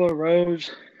Nyla Rose,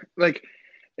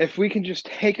 if we can just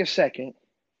take a second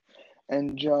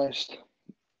and just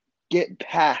get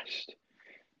past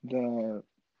the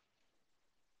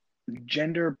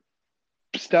gender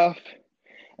stuff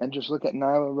and just look at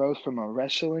Nyla Rose from a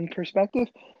wrestling perspective,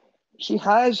 she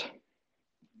has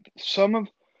some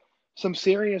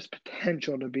serious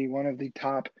potential to be one of the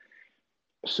top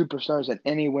superstars at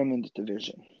any women's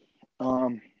division.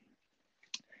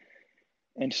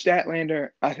 And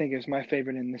Statlander, I think, is my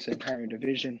favorite in this entire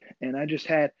division. And I just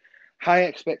had high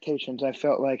expectations. I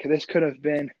felt like this could have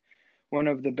been one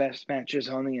of the best matches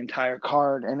on the entire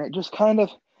card. And it just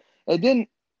it didn't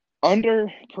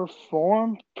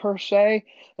underperformed per se.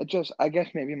 I guess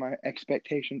maybe my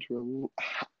expectations were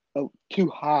too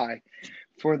high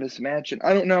for this match, and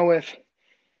I don't know if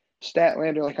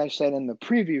Statlander, like I said in the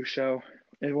preview show,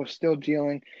 it was still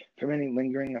dealing from any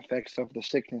lingering effects of the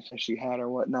sickness that she had or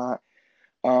whatnot.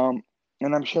 And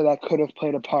I'm sure that could have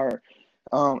played a part.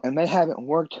 And they haven't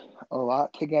worked a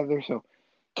lot together, so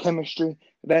chemistry,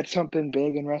 that's something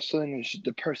big in wrestling. Is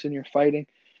the person you're fighting,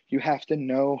 you have to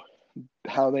know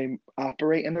how they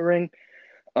operate in the ring.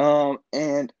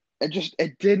 And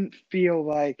it didn't feel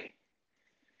like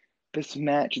this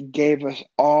match gave us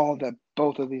all that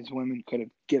both of these women could have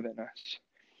given us.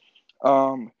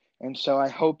 And so I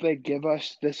hope they give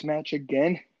us this match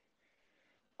again.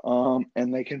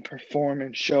 And they can perform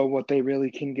and show what they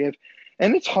really can give.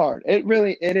 And it's hard.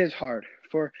 It is hard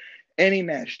for any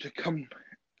match to come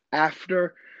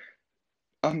after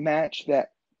a match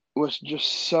that was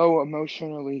just so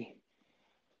emotionally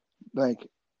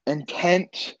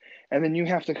intense, and then you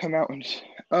have to come out and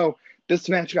this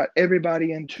match got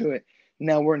everybody into it.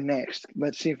 Now we're next.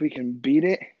 Let's see if we can beat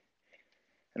it.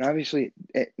 And obviously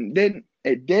it didn't.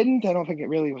 I don't think it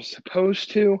really was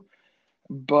supposed to.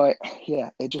 But yeah,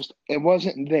 it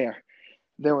wasn't there.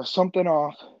 There was something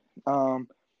off.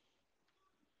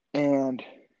 And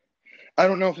I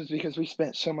don't know if it's because we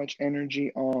spent so much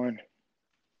energy on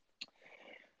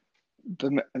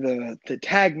the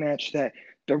tag match that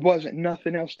there wasn't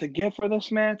nothing else to give for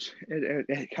this match.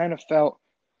 It kind of felt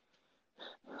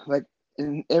like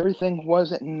everything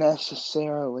wasn't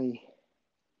necessarily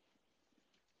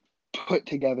put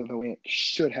together the way it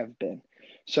should have been.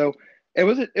 So it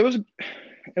was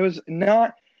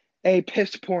not a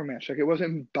piss poor match. Like, it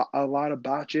wasn't a lot of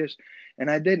botches, and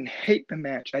I didn't hate the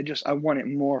match. I wanted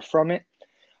more from it.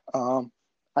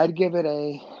 I'd give it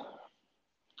a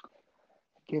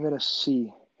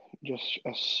C, just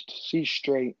a C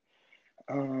straight.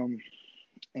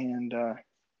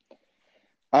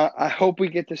 I hope we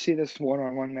get to see this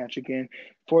one-on-one match again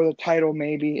for the title.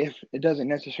 Maybe, if it doesn't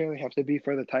necessarily have to be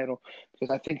for the title,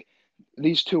 because I think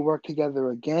these two work together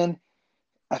again.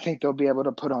 I think they'll be able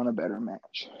to put on a better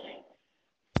match.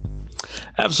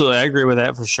 Absolutely. I agree with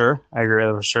that for sure.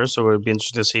 So it would be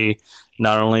interesting to see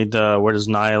not only where does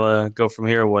Nyla go from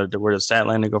here, where does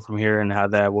Statlander go from here, and how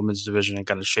that women's division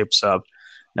kind of shapes up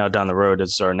now down the road.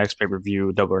 It's our next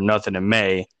pay-per-view, Double or Nothing in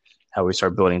May, how we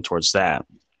start building towards that.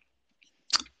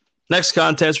 Next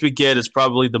contest we get is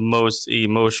probably the most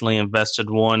emotionally invested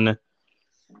one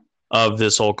of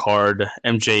this whole card.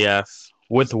 MJF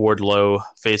with Wardlow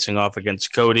facing off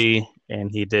against Cody, and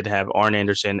he did have Arn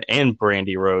Anderson and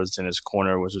Brandy Rose in his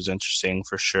corner, which was interesting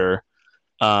for sure.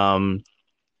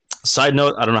 Side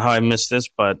note, I don't know how I missed this,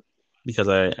 but because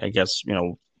I guess,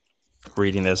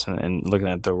 reading this and looking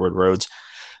at the word Rhodes,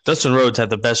 Dustin Rhodes had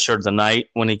the best shirt of the night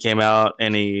when he came out,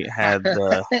 and he had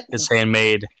his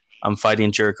handmade "I'm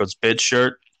Fighting Jericho's Bitch"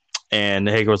 shirt, and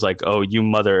Hager was like, "Oh, you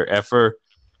mother effer."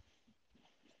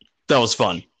 That was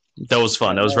fun. That was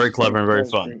very clever and very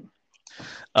fun.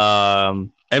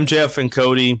 MJF and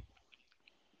Cody,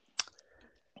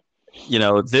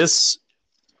 this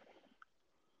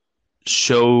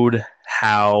showed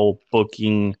how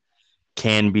booking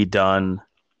can be done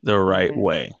the right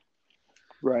way.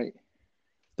 Right.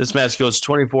 This match goes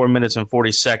 24 minutes and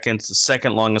 40 seconds, the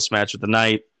second longest match of the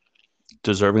night,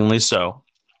 deservingly so.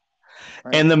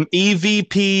 Right. And the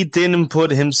EVP didn't put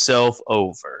himself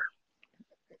over.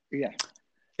 Yeah.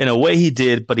 In a way he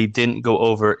did, but he didn't go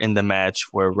over in the match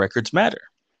where records matter.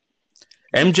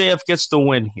 MJF gets the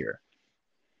win here.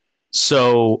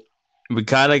 So we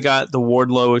kind of got the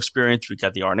Wardlow experience. We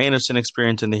got the Arn Anderson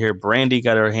experience in here. Brandy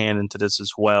got her hand into this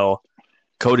as well.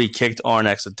 Cody kicked Arn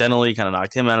accidentally, kind of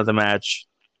knocked him out of the match.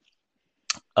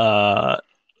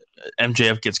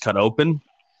 MJF gets cut open.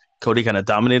 Cody kind of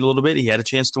dominated a little bit. He had a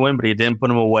chance to win, but he didn't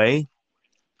put him away.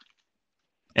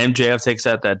 MJF takes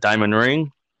out that diamond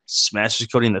ring, smashes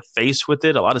Cody in the face with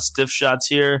it. A lot of stiff shots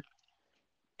here.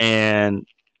 And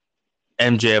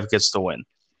MJF gets the win.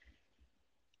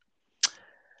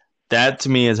 That, to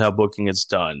me, is how booking is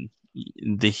done.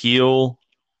 The heel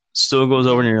still goes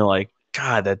over, and you're like,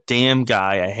 God, that damn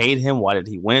guy. I hate him. Why did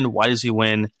he win? Why does he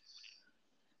win?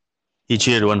 He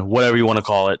cheated to win, whatever you want to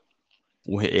call it.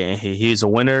 He's a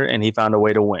winner, and he found a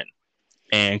way to win.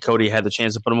 And Cody had the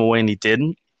chance to put him away, and he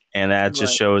didn't. And that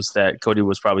just shows that Cody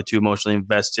was probably too emotionally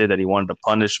invested, that he wanted to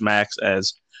punish Max,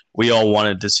 as we all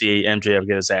wanted to see MJF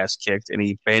get his ass kicked. And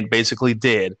he basically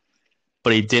did,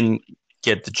 but he didn't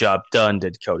get the job done,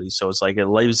 did Cody. So it's like it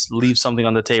leaves something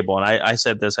on the table. And I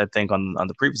said this, I think, on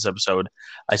the previous episode.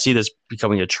 I see this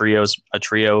becoming a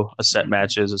set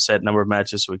matches, a set number of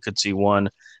matches. So we could see one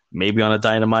maybe on a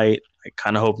Dynamite. I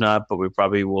kind of hope not, but we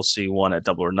probably will see one at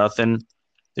Double or Nothing.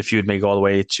 The feud may go all the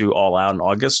way to All Out in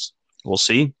August. We'll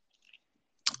see.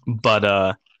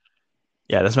 But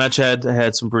yeah, this match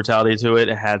had some brutality to it.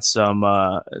 It had some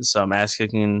ass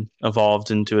kicking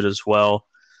involved into it as well.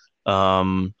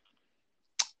 Um,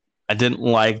 I didn't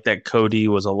like that Cody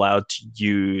was allowed to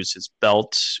use his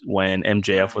belt when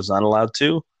MJF was not allowed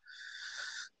to.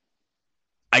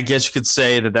 I guess you could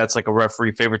say that that's like a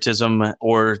referee favoritism,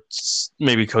 or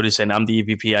maybe Cody saying, "I'm the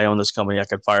EVP. I own this company. I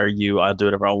could fire you. I'll do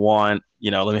whatever I want.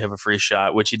 Let me have a free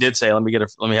shot." Which he did say, let me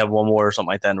have one more or something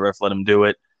like that." And the ref let him do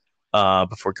it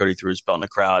before Cody threw his belt in the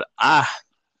crowd. I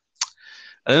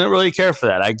didn't really care for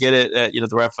that. I get it.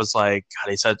 The ref was like,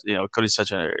 "God, he said, Cody's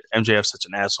MJF's such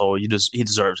an asshole. He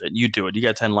deserves it. You do it. You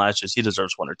got 10 lashes. He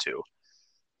deserves one or two."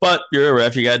 But you're a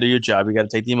ref. You got to do your job. You got to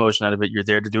take the emotion out of it. You're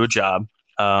there to do a job.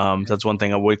 That's one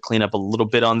thing I would clean up a little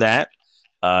bit on that.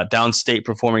 Downstate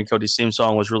performing Cody's theme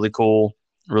song was really cool.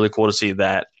 Really cool to see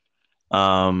that.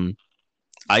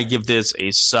 I give this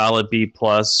a solid B+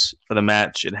 for the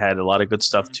match. It had a lot of good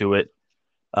stuff to it.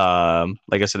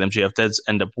 Like I said, MJF did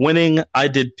end up winning. I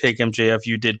did pick MJF.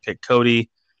 You did pick Cody.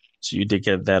 So you did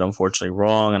get that unfortunately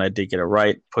wrong, and I did get it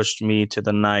right. Pushed me to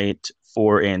the night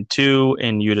 4-2,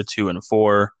 and you to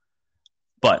 2-4.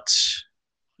 But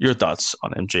your thoughts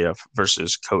on MJF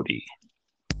versus Cody?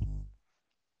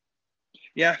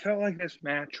 Yeah, I felt like this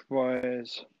match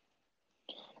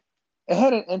it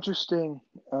had an interesting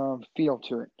feel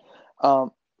to it. I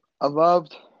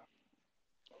loved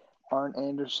Arn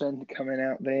Anderson coming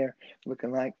out there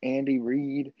looking like Andy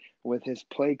Reid with his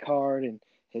play card and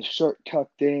his shirt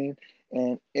tucked in.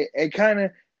 And it kind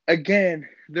of, again,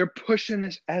 they're pushing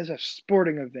this as a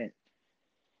sporting event.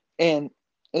 And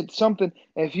it's something,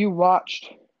 if you watched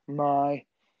my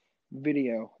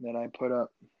video that I put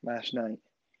up last night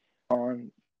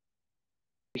on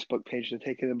Facebook page, the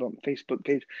Take It About Facebook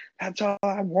page, that's all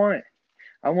I want.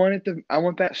 I want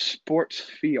that sports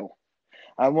feel.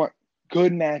 I want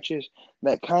good matches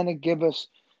that kind of give us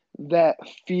that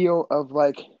feel of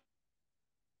like,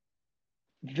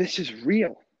 this is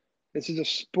real. This is a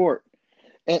sport.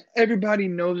 And everybody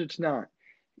knows it's not.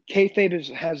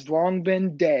 Kayfabe has long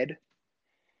been dead.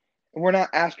 We're not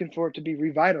asking for it to be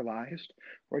revitalized.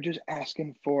 We're just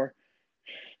asking for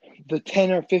the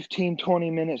 10 or 15,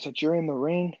 20 minutes that you're in the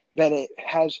ring, that it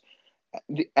has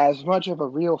as much of a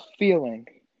real feeling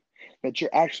that you're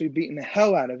actually beating the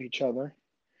hell out of each other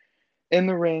in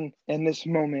the ring in this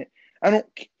moment.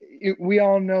 We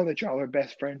all know that y'all are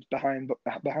best friends behind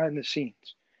the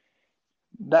scenes.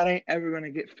 That ain't ever going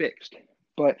to get fixed.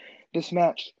 But this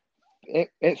match,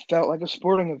 it felt like a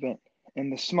sporting event. And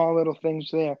the small little things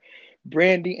there.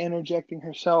 Brandy interjecting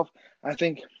herself. I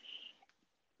think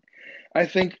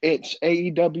it's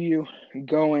AEW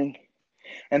going.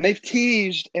 And they've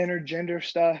teased intergender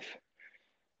stuff.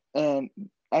 And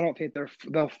I don't think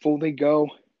they'll fully go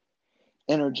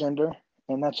intergender.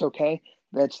 And that's okay.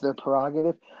 That's their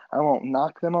prerogative. I won't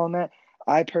knock them on that.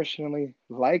 I personally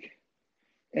like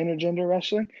intergender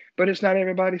wrestling, but it's not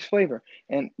everybody's flavor.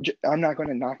 And I'm not going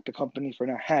to knock the company for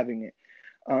not having it.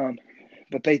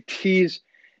 But they tease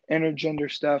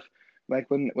intergender stuff, like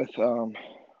with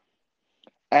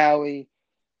Allie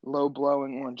low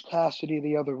blowing Orange Cassidy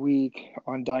the other week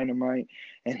on Dynamite,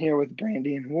 and here with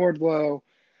Brandy and Wardlow.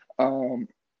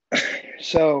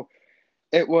 So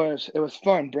it was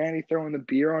fun. Brandy throwing the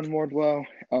beer on Wardlow.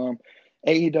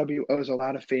 AEW owes a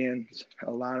lot of fans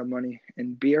a lot of money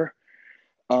in beer.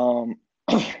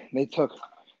 They took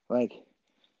like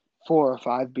 4 or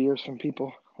 5 beers from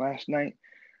people last night.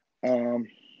 And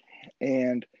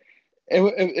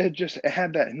it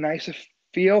had that nice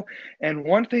feel. And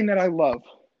one thing that I love,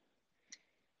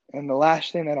 and the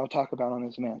last thing that I'll talk about on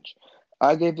this match,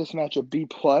 I gave this match a B+.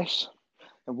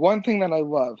 And one thing that I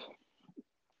love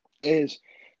is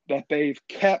that they've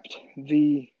kept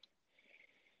the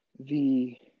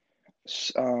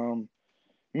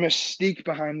mystique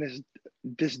behind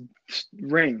this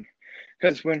ring.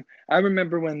 Because when I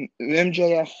remember when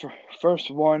MJF first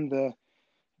won the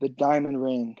Diamond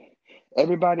Ring,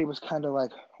 everybody was kind of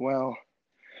like, well,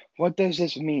 what does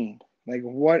this mean? Like,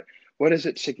 what is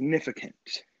it significant?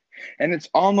 And it's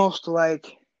almost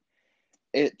like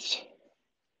it's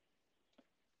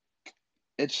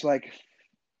like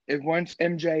if once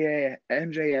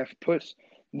MJF puts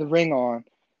the ring on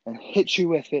and hits you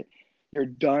with it, you're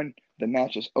done. The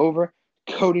match is over.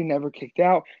 Cody never kicked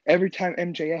out. Every time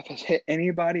MJF has hit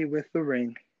anybody with the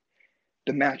ring,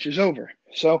 the match is over.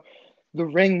 So the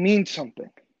ring means something.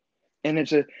 And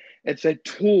it's a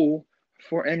tool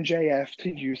for MJF to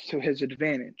use to his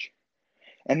advantage.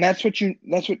 And that's what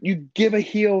you give a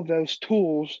heel those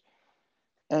tools,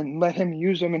 and let him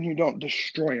use them, and you don't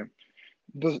destroy him.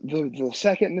 The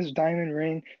second this diamond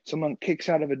ring, someone kicks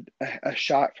out of a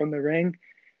shot from the ring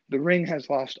has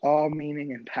lost all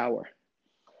meaning and power.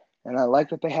 And I like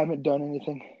that they haven't done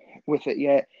anything with it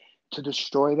yet to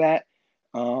destroy that.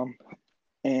 Yeah,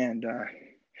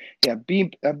 a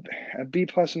B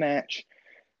plus match.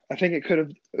 I think it could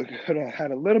have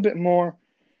had a little bit more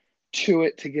to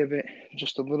it to give it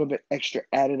just a little bit extra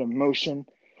added emotion.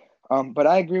 But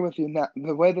I agree with you.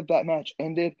 The way that match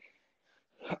ended,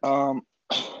 I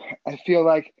feel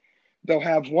like they'll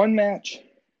have one match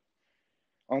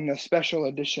on the special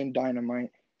edition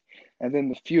Dynamite, and then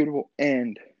the feud will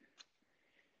end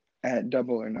at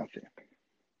Double or Nothing.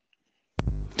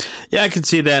 Yeah, I can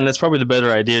see that, and that's probably the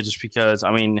better idea just because,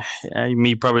 I mean,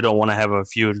 you probably don't want to have a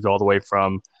feud all the way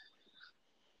from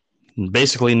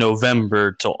basically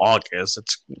November till August.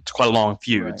 It's quite a long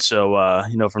feud. Right. So,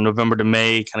 from November to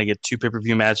May, kind of get 2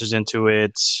 pay-per-view matches into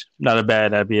it. Not a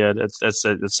bad idea. That's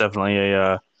definitely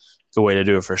a good way to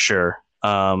do it for sure.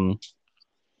 And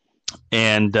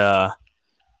the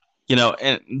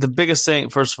biggest thing,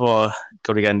 first of all,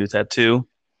 Cody got a new tattoo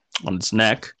on his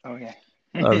neck. Oh, yeah.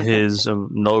 Of his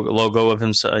logo of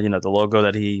himself, the logo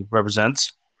that he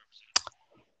represents.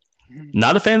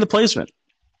 Not a fan of the placement.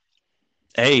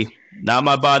 Hey, not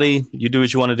my body. You do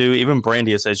what you want to do. Even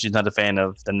Brandy says she's not a fan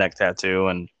of the neck tattoo.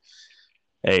 And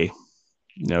hey,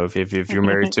 if you're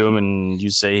married to him and you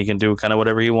say he can do kind of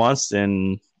whatever he wants,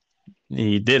 then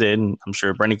he did it. And I'm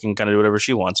sure Brandy can kind of do whatever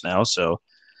she wants now. So,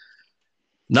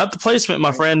 not the placement,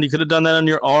 my friend. You could have done that on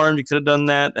your arm. You could have done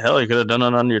that. Hell, you could have done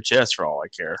it on your chest for all I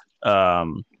care.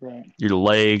 Right. Your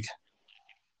leg,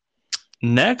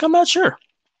 neck, I'm not sure.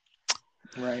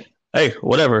 Right. Hey,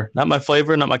 whatever. Not my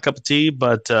flavor, not my cup of tea,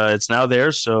 but it's now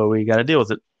there, so we got to deal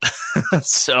with it.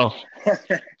 So,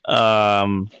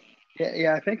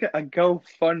 yeah, I think a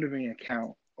GoFundMe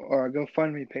account or a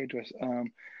GoFundMe page was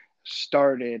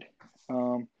started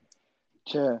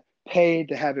to pay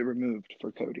to have it removed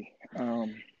for Cody.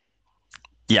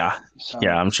 Yeah,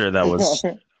 I'm sure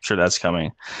sure that's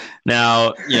coming.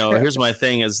 Now, here's my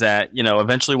thing is that,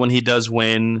 eventually when he does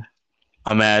win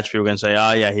a match, people are going to say,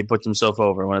 oh, yeah, he put himself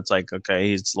over. When it's like, okay,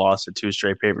 he's lost at 2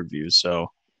 straight pay-per-views,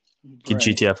 so get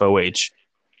GTFOH.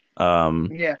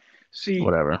 Yeah, see,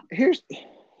 whatever. Here's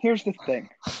the thing.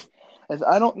 As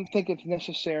I don't think it's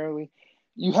necessarily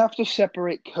 – you have to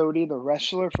separate Cody, the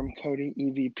wrestler, from Cody,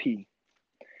 EVP.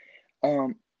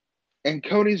 And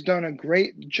Cody's done a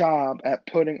great job at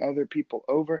putting other people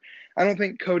over. I don't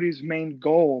think Cody's main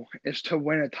goal is to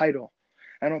win a title.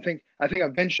 I think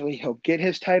eventually he'll get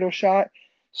his title shot.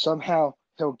 Somehow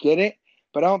he'll get it.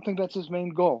 But I don't think that's his main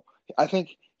goal. I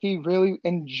think he really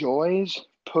enjoys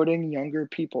putting younger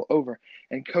people over.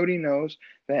 And Cody knows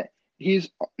that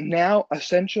he's now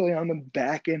essentially on the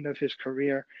back end of his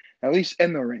career, at least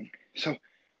in the ring. So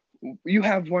you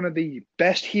have one of the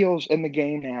best heels in the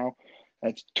game now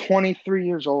that's 23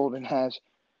 years old and has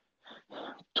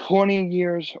 20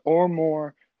 years or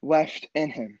more left in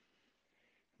him.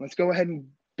 Let's go ahead and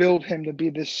build him to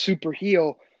be this super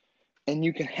heel, and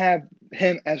you can have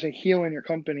him as a heel in your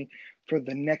company for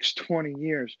the next 20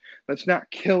 years. Let's not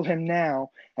kill him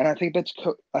now. And I think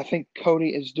Cody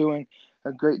is doing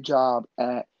a great job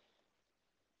at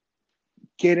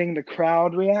getting the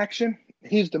crowd reaction.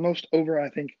 He's the most over, I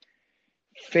think,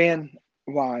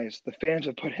 fan-wise. The fans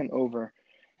have put him over,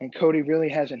 and Cody really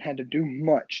hasn't had to do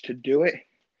much to do it.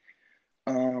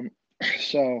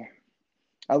 So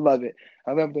I love it.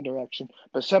 I love the direction.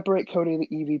 But separate Cody the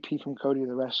EVP from Cody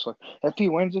the wrestler. If he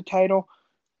wins the title,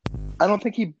 I don't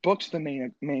think he books the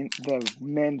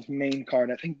men's main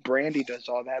card. I think Brandy does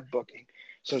all that booking.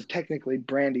 So technically,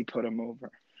 Brandy put him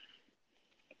over.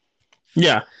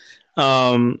 Yeah.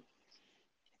 I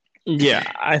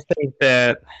think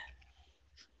that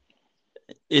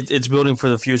it's building for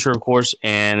the future, of course,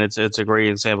 and it's a great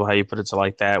example how you put it to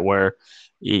like that, where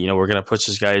we're gonna push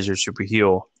this guy as your super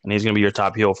heel, and he's gonna be your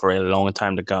top heel for a long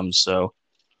time to come. So,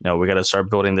 we got to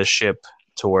start building this ship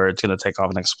to where it's gonna take off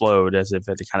and explode, as if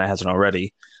it kind of hasn't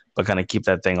already, but kind of keep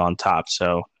that thing on top.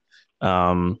 So,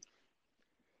 good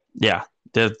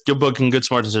booking, good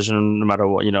smart decision, no matter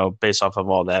what, based off of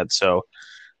all that. So,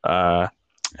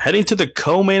 heading to the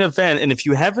co-main event, and if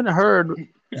you haven't heard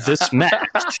this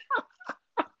match.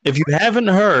 If you haven't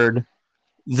heard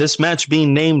this match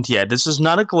being named yet, this is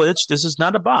not a glitch. This is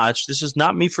not a botch. This is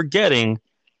not me forgetting.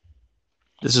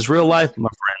 This is real life,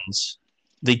 my friends.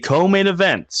 The co-main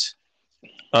event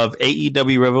of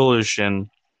AEW Revolution,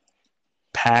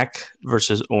 Pac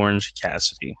versus Orange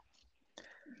Cassidy.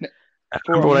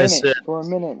 For a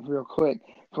minute, real quick.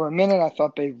 For a minute, I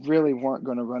thought they really weren't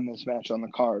going to run this match on the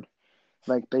card.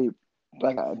 Like, they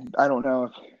Like I don't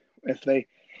know if they.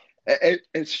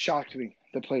 It shocked me,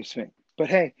 the placement. But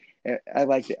hey, I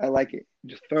like it. I like it.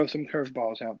 Just throw some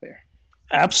curveballs out there.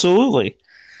 Absolutely.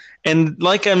 And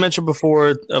like I mentioned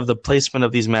before, of the placement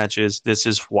of these matches, this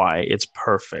is why it's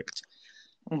perfect.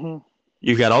 Mm-hmm.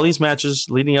 You've got all these matches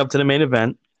leading up to the main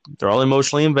event. They're all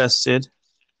emotionally invested.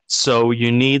 So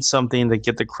you need something to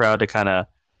get the crowd to kind of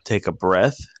take a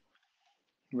breath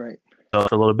Right. for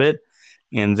a little bit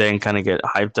and then kind of get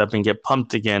hyped up and get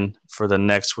pumped again for the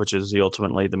next, which is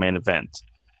ultimately the main event.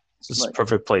 This is Right.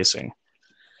 perfect placing.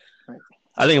 Right.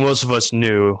 I think most of us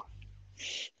knew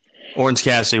Orange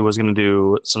Cassidy was going to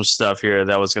do some stuff here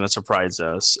that was going to surprise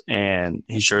us, and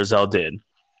he sure as hell did.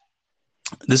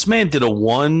 This man did a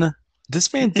one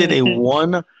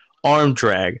arm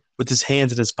drag with his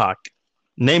hands in his pocket.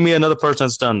 Name me another person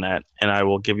that's done that, and I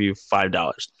will give you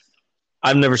 $5.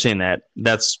 I've never seen that.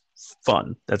 That's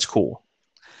fun. That's cool.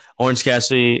 Orange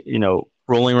Cassidy,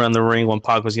 rolling around the ring when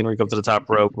Pac was going to go up to the top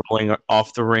rope, rolling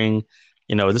off the ring.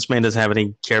 This man doesn't have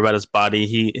any care about his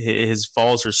body. His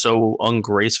falls are so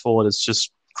ungraceful, and it's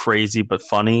just crazy but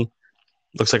funny.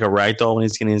 Looks like a rag doll when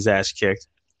he's getting his ass kicked.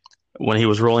 When he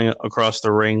was rolling across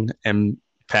the ring and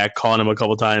Pac caught him a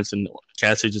couple times, and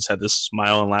Cassidy just had this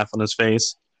smile and laugh on his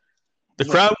face. The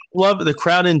crowd loved it. The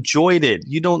crowd enjoyed it.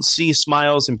 You don't see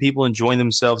smiles and people enjoying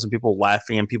themselves and people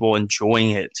laughing and people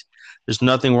enjoying it. There's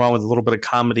nothing wrong with a little bit of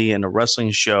comedy in a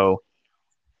wrestling show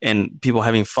and people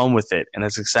having fun with it. And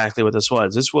that's exactly what this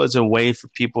was. This was a way for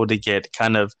people to get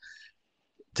kind of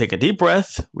take a deep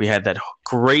breath. We had that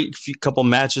great couple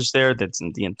matches there. That's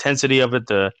the intensity of it,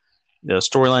 the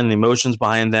storyline and the emotions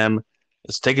behind them.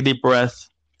 Let's take a deep breath.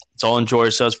 Let's all enjoy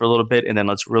ourselves for a little bit, and then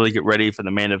let's really get ready for the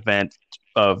main event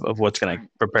of what's going to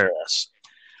prepare us.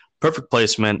 Perfect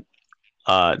placement.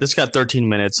 This got 13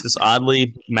 minutes. This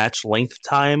oddly match length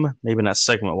time, maybe not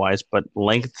segment wise, but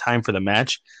length time for the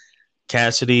match.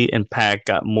 Cassidy and Pac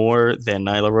got more than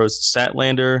Nyla Rose,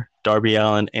 Statlander, Darby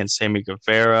Allin, and Sammy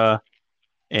Guevara.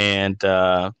 And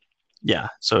yeah,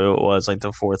 so it was like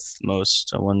the fourth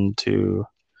most. One, two.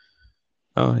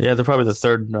 Oh, yeah, they're probably the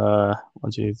third. 1,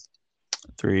 2,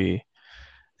 3.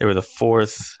 They were the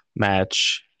fourth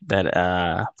match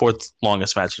fourth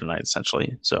longest match of the night,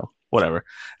 essentially. So whatever,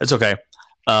 it's okay.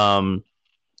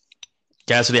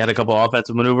 Cassidy had a couple of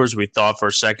offensive maneuvers. We thought for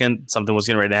a second something was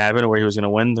getting ready to happen, where he was going to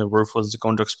win. The roof was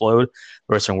going to explode.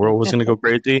 The wrestling world was going to go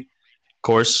crazy. Of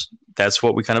course, that's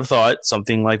what we kind of thought.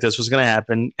 Something like this was going to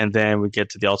happen, and then we get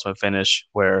to the ultimate finish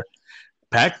where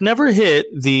Pac never hit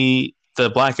the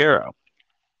Black Arrow.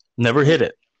 Never hit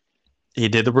it. He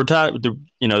did the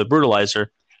brutalizer,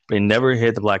 but he never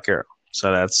hit the Black Arrow. So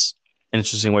that's an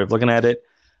interesting way of looking at it.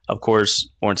 Of course,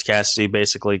 Orange Cassidy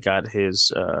basically got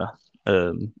his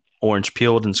orange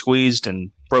peeled and squeezed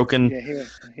and broken. Yeah,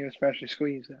 he was freshly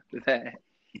squeezed after that.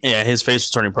 Yeah, his face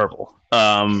was turning purple.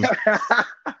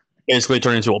 Basically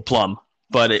turning into a plum.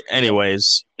 But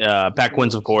anyways, Pac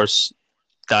wins, of course.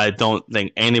 I don't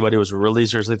think anybody was really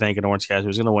seriously thinking Orange Cassidy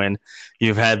was going to win.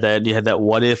 You had that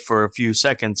what if for a few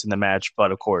seconds in the match,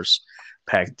 but of course,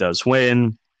 Pac does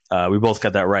win. We both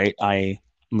got that right. I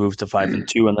moved to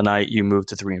 5-2 in the night. You moved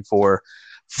to 3-4.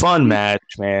 Fun match,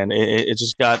 man. It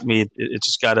just got me. It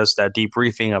just got us that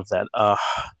debriefing of that.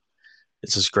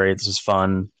 This is great. This is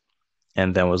fun.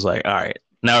 And then was like, all right,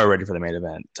 now we're ready for the main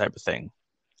event type of thing.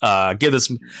 I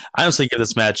honestly give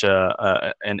this match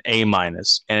an A-,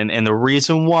 and the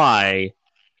reason why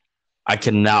I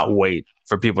cannot wait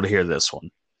for people to hear this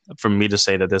one, for me to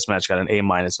say that this match got an A-,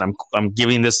 and I'm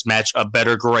giving this match a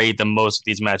better grade than most of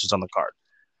these matches on the card.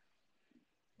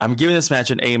 I'm giving this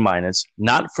match an A-,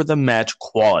 not for the match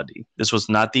quality. This was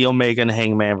not the Omega and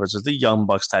Hangman versus the Young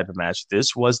Bucks type of match.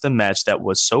 This was the match that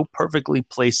was so perfectly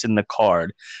placed in the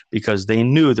card because they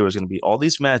knew there was going to be all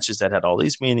these matches that had all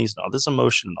these meanings and all this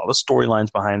emotion and all the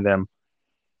storylines behind them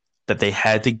that they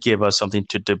had to give us something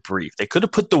to debrief. They could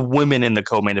have put the women in the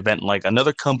co-main event like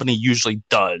another company usually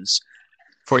does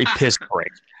for a piss break.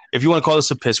 If you want to call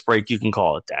this a piss break, you can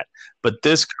call it that. But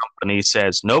this company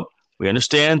says, nope. We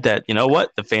understand that, you know what,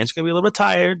 the fans are going to be a little bit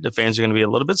tired. The fans are going to be a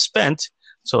little bit spent.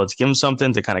 So let's give them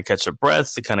something to kind of catch their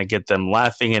breath, to kind of get them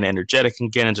laughing and energetic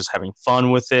again and just having fun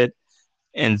with it.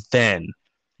 And then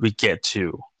we get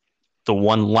to the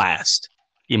one last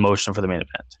emotion for the main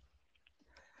event.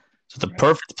 So the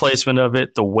perfect placement of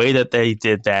it, the way that they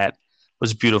did that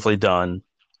was beautifully done.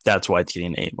 That's why it's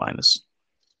getting an A-.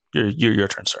 Your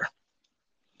turn, sir.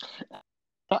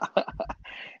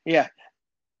 Yeah.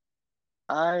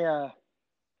 I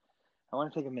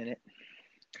want to take a minute,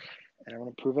 and I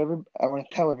want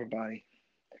to tell everybody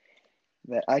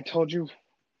that I told you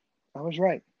I was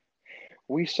right.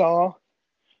 We saw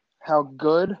how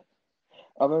good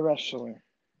of a wrestler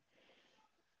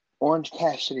Orange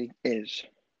Cassidy is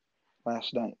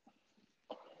last night.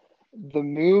 The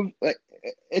move, like,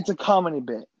 it's a comedy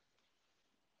bit.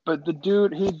 But the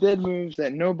dude, he did moves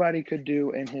that nobody could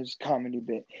do in his comedy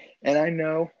bit. And I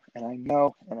know,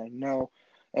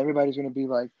 everybody's going to be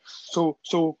like, so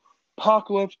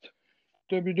Pac left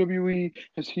WWE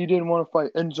because he didn't want to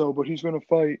fight Enzo, but he's going to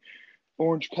fight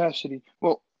Orange Cassidy.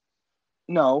 Well,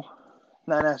 no,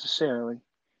 not necessarily.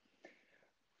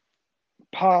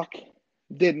 Pac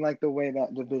didn't like the way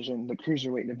that division, the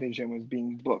cruiserweight division, was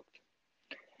being booked.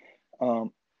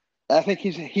 I think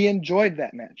he enjoyed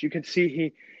that match. You could see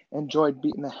he enjoyed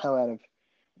beating the hell out of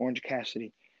Orange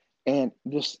Cassidy, and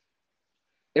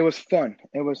it was fun.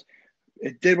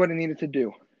 It did what it needed to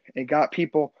do. It got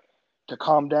people to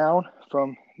calm down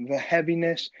from the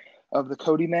heaviness of the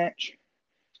Cody match.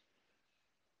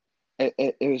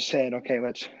 It was said, okay,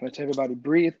 let's everybody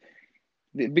breathe.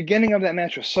 The beginning of that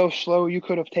match was so slow. You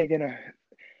could have taken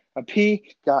a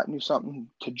pee, gotten you something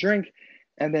to drink,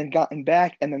 and then gotten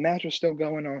back, and the match was still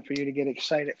going on for you to get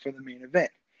excited for the main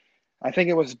event. I think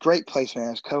it was great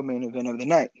placement as co-main event of the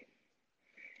night.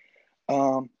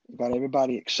 It got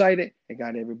everybody excited. It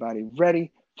got everybody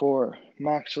ready for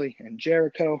Moxley and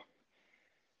Jericho.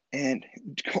 And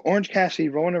Orange Cassidy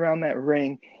rolling around that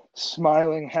ring,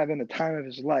 smiling, having the time of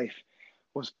his life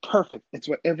was perfect. It's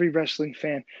what every wrestling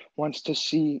fan wants to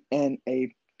see in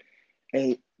a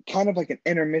kind of like an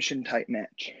intermission type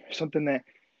match, something that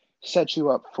sets you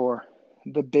up for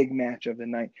the big match of the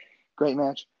night. Great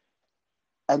match.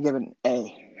 I'd give it an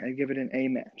A. I'd give it an A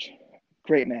match.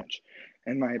 Great match,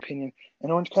 in my opinion.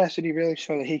 And Orange Cassidy really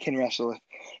showed that he can wrestle.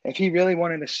 If he really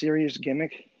wanted a serious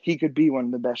gimmick, he could be one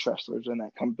of the best wrestlers in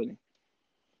that company.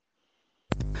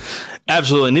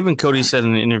 Absolutely. And even Cody said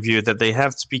in an interview that they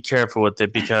have to be careful with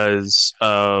it because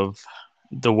of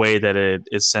the way that it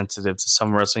is sensitive to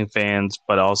some wrestling fans,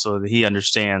 but also he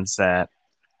understands that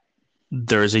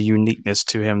there's a uniqueness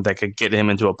to him that could get him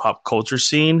into a pop culture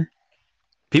scene.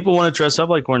 People want to dress up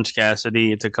like Orange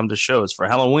Cassidy to come to shows. For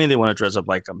Halloween, they want to dress up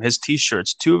like him. His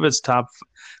T-shirts, two of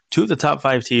the top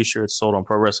 5 T-shirts sold on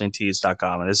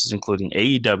ProWrestlingTees.com, and this is including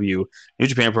AEW, New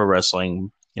Japan Pro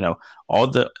Wrestling, all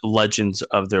the legends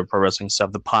of their pro wrestling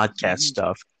stuff, the podcast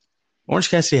stuff. Orange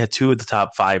Cassidy had 2 of the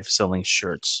top 5 selling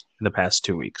shirts in the past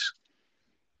 2 weeks.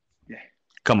 Yeah.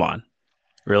 Come on.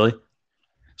 Really?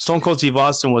 Stone Cold Steve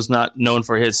Austin was not known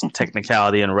for his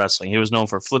technicality in wrestling. He was known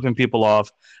for flipping people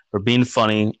off, for being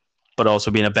funny, but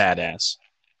also being a badass.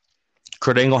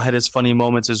 Kurt Angle had his funny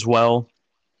moments as well.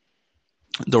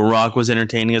 The Rock was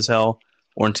entertaining as hell.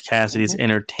 Orange Cassidy's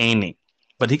entertaining,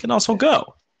 but he can also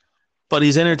go. But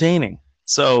he's entertaining.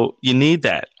 So you need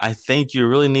that. I think you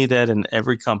really need that in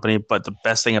every company. But the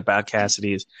best thing about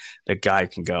Cassidy is the guy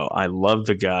can go. I love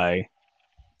the guy.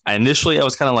 Initially, I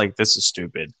was kind of like, this is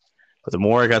stupid. But the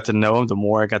more I got to know him, the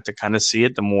more I got to kind of see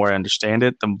it, the more I understand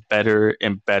it, the better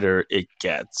and better it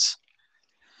gets.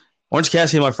 Orange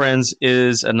Cassidy, my friends,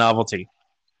 is a novelty.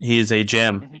 He is a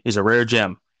gem. He's a rare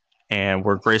gem. And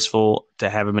we're graceful to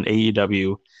have him in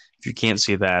AEW. If you can't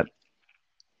see that,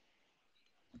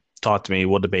 talk to me.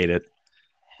 We'll debate it.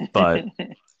 But,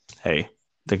 hey,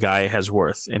 the guy has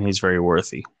worth, and he's very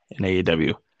worthy in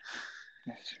AEW.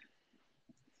 Yes.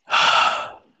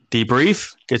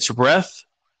 Debrief. Get your breath.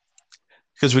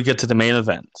 Because we get to the main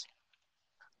event.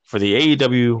 For the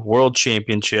AEW World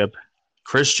Championship,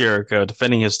 Chris Jericho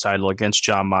defending his title against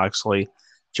Jon Moxley.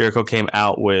 Jericho came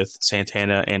out with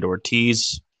Santana and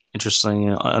Ortiz.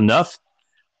 Interesting enough,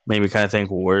 made me kind of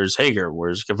think, where's Hager?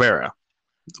 Where's Guevara?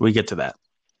 We get to that.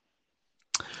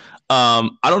 I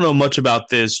don't know much about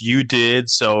this. You did,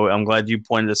 so I'm glad you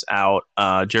pointed this out.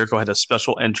 Jericho had a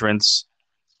special entrance.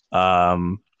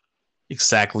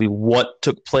 Exactly what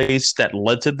took place that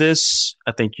led to this,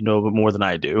 I think you know a bit more than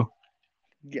I do.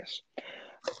 Yes.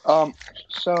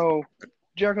 So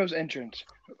Jericho's entrance.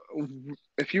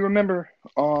 If you remember,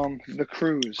 the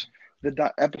cruise,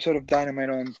 the episode of Dynamite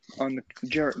on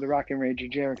the Rock and Rage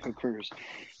Jericho cruise,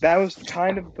 that was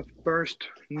kind of the first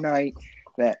night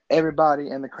that everybody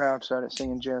in the crowd started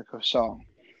singing Jericho's song,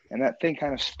 and that thing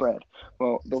kind of spread.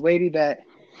 Well, the lady that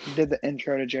did the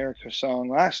intro to Jericho's song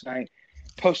last night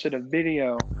posted a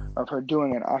video of her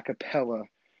doing an acapella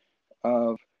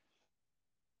of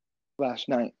last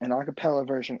night, an acapella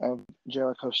version of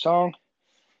Jericho's song,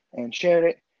 and shared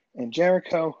it, and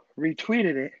Jericho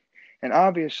retweeted it, and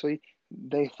obviously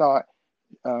they thought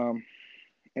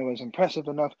it was impressive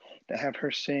enough to have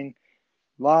her sing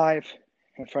live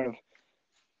in front of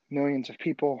millions of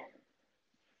people.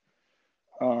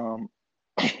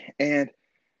 And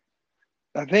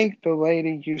I think the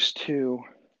lady used to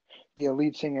a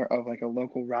lead singer of like a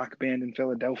local rock band in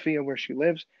Philadelphia where she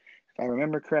lives, if I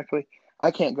remember correctly.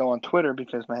 I can't go on Twitter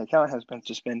because my account has been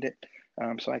suspended,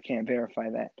 so I can't verify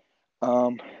that.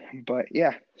 But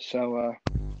yeah, so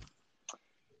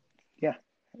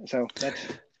that's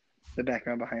the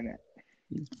background behind that.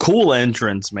 Cool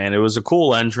entrance, man. It was a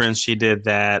cool entrance. She did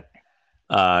that.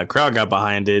 Crowd got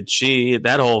behind it.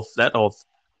 That whole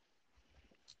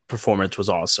performance was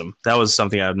awesome. That was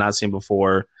something I've not seen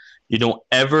before. You don't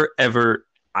ever.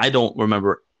 I don't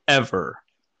remember ever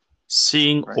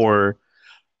seeing Right. or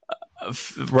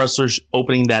wrestlers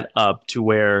opening that up to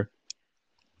where,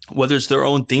 whether it's their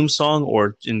own theme song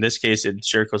or in this case it's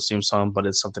Jericho's theme song, but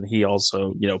it's something he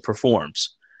also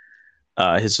performs.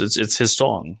 It's his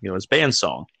song, his band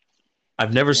song.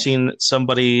 I've never seen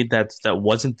somebody that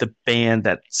wasn't the band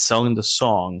that sung the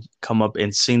song come up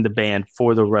and sing the band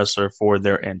for the wrestler for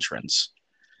their entrance.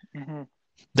 Mm-hmm.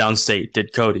 Downstate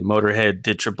did Cody, Motorhead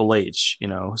did Triple H,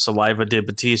 Saliva did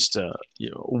Batista,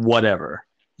 whatever.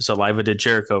 Saliva did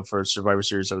Jericho for Survivor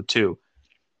Series 02.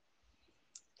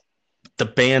 The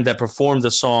band that performed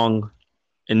the song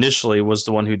initially was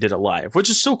the one who did it live, which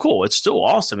is so cool. It's still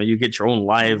awesome, and you get your own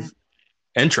live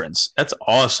entrance. That's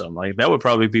awesome. Like, that would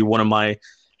probably be one of my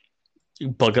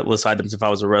bucket list items if I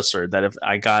was a wrestler, that if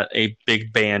I got a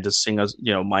big band to sing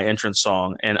my entrance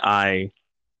song and I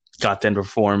got them to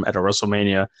perform at a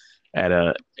WrestleMania, at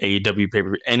a AEW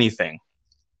pay-per-view, anything.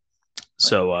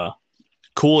 So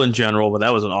cool in general, but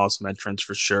that was an awesome entrance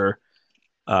for sure.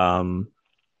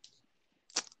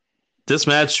 This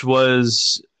match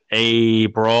was a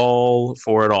brawl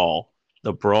for it all,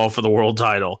 the brawl for the world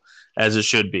title, as it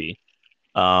should be.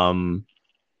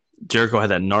 Jericho had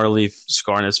that gnarly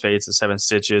scar on his face, the 7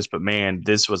 stitches, but man,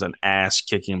 this was an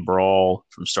ass-kicking brawl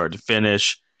from start to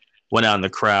finish. Went out in the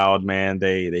crowd, man.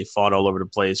 They fought all over the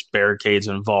place, barricades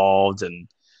involved and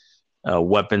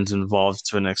weapons involved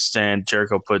to an extent.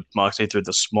 Jericho put Moxley through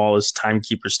the smallest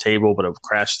timekeeper's table, but it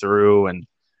crashed through, and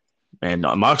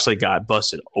Moxley got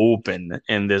busted open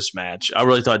in this match. I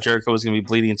really thought Jericho was going to be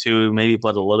bleeding too. Maybe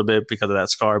bled a little bit because of that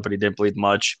scar, but he didn't bleed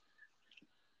much,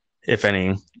 if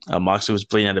any. Moxley was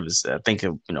bleeding out of his, I think,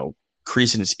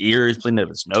 crease in his ears, bleeding out of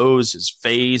his nose, his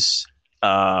face.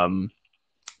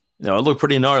 It looked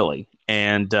pretty gnarly.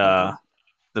 And the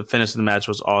finish of the match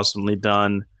was awesomely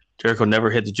done. Jericho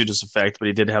never hit the Judas effect, but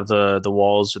he did have the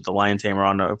walls with the Lion Tamer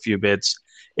on a few bits.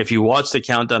 If you watch the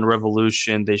Countdown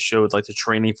Revolution, they showed like the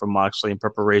training from Moxley in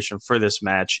preparation for this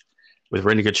match with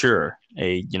Randy Couture,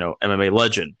 a MMA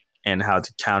legend, and how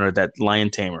to counter that Lion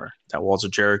Tamer. That Walls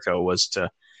of Jericho was to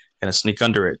kind of sneak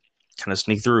under it, kind of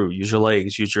sneak through, use your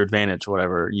legs, use your advantage,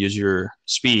 whatever, use your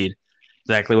speed.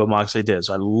 Exactly what Moxley did.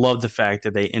 So I love the fact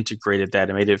that they integrated that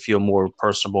and made it feel more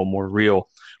personable, more real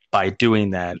by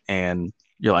doing that. And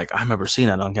you're like, I remember seeing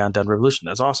that on Countdown Revolution.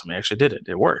 That's awesome. He actually did it.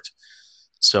 It worked.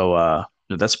 So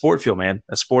that's sport feel, man.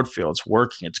 That's sport feel. It's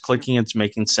working. It's clicking. It's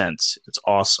making sense. It's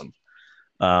awesome.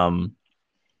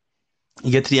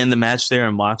 You get to the end of the match there,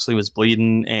 and Moxley was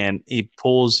bleeding, and he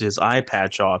pulls his eye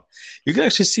patch off. You can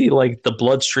actually see like the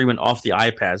blood streaming off the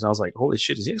eye patch. And I was like, holy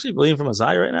shit, is he actually bleeding from his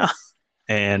eye right now?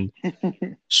 And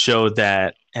showed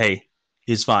that, hey,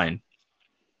 he's fine.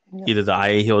 Yeah. Either the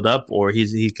eye healed up or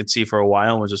he could see for a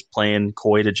while and was just playing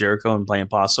coy to Jericho and playing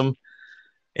possum.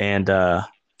 And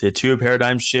did 2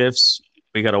 paradigm shifts.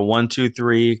 We got a 1, 2,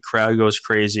 3. Crowd goes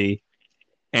crazy.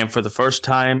 And for the first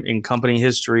time in company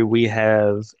history, we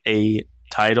have a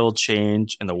title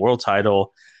change in the world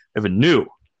title. We have a new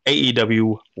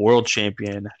AEW world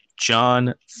champion,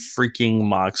 Jon freaking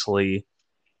Moxley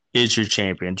is your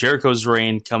champion. Jericho's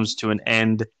reign comes to an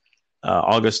end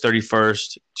August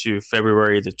 31st to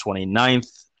February the 29th.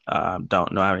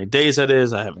 Don't know how many days that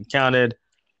is. I haven't counted.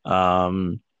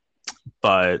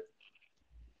 But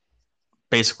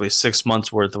basically 6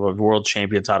 months worth of a world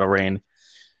champion title reign.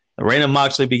 The reign of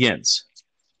Moxley begins.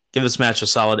 Give this match a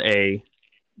solid A.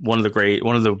 One of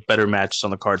the better matches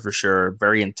on the card for sure.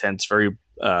 Very intense, very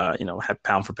had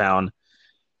pound for pound.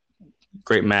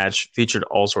 Great match. Featured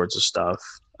all sorts of stuff.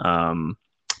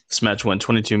 This match went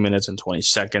 22 minutes and 20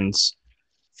 seconds.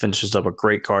 Finishes up a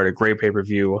great card, a great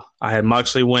pay-per-view. I had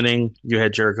Moxley winning. You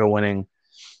had Jericho winning,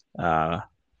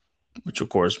 which of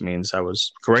course means I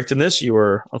was correct in this. You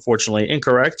were unfortunately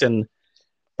incorrect and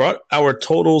brought our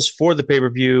totals for the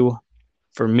pay-per-view.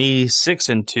 For me,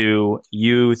 6-2,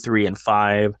 you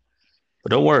 3-5. But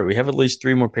don't worry, we have at least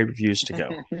 3 more pay-per-views to go.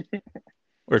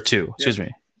 Or 2, excuse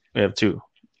me. We have 2.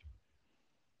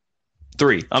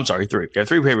 3. I'm sorry, 3. We have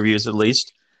 3 pay-per-views at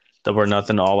least. Double or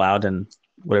Nothing, All Out, and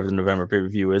whatever the November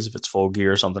pay-per-view is, if it's Full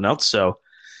Gear or something else. So,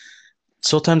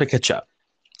 still time to catch up.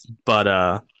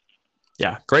 But,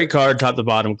 yeah, great card, top to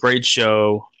bottom. Great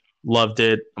show. Loved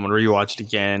it. I'm gonna rewatch it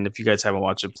again. If you guys haven't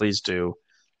watched it, please do.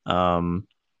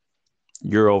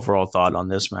 Your overall thought on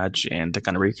this match and to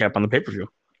kind of recap on the pay-per-view.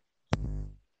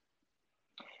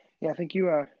 Yeah, I think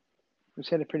you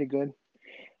said it pretty good.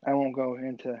 I won't go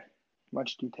into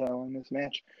much detail on this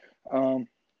match.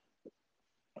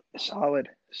 Solid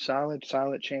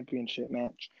championship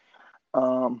match.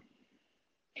 And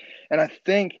I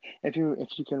think if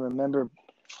you can remember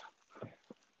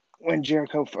when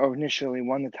Jericho initially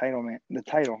won the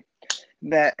title,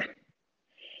 that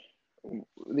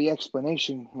the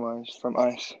explanation was from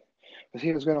us was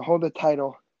he was going to hold the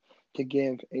title to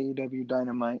give AEW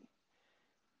Dynamite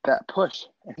that push,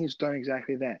 and he's done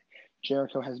exactly that.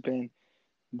 Jericho has been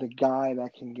the guy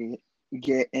that can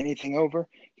get anything over.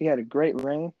 He had a great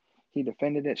reign. He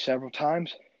defended it several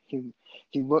times. He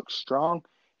looked strong.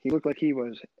 He looked like he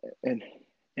was,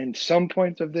 in some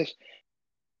points of this,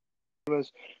 he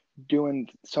was doing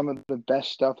some of the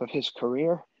best stuff of his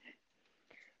career.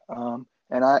 And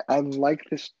I like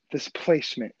this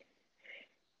placement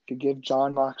to give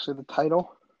Jon Moxley the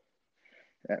title.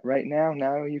 Right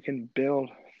now you can build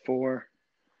for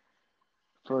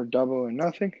Double or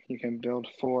Nothing. You can build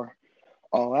for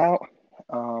All Out.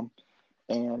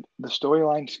 And the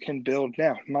storylines can build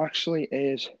now. Moxley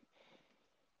is,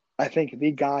 I think,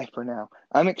 the guy for now.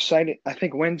 I'm excited. I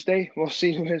think Wednesday we'll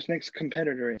see who his next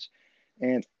competitor is.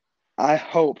 And I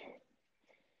hope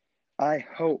that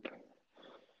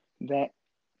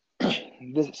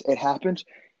it happens.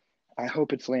 I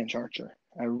hope it's Lance Archer.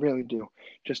 I really do.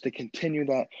 Just to continue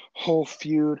that whole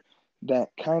feud that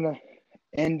kind of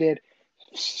ended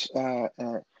at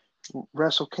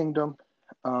Wrestle Kingdom.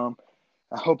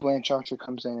 I hope Lance Archer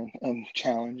comes in and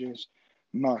challenges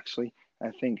Moxley.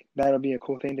 I think that'll be a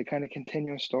cool thing to kind of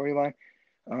continue a storyline,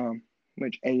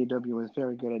 which AEW is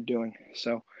very good at doing.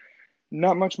 So,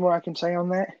 not much more I can say on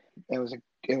that. It was a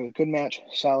good match,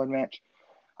 solid match.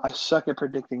 I suck at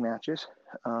predicting matches.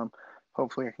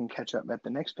 Hopefully, I can catch up at the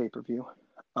next pay-per-view.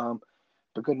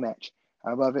 But good match.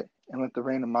 I love it, and let the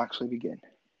reign of Moxley begin.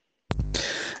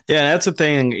 Yeah, that's the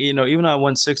thing. Even though I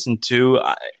went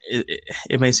 6-2,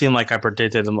 it may seem like I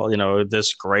predicted them,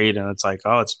 this great, and it's like,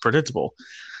 oh, it's predictable.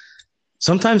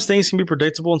 Sometimes things can be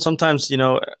predictable, and sometimes,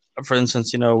 for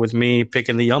instance, with me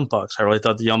picking the Young Bucks, I really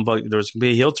thought the Young Bucks there was going to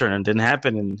be a heel turn, and it didn't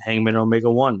happen, and Hangman Omega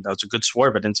won. That was a good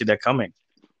swerve. I didn't see that coming.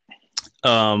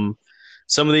 Some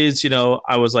of these,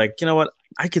 I was like, you know what,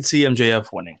 I could see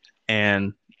MJF winning,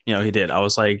 and he did. I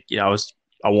was like,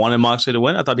 I wanted Moxley to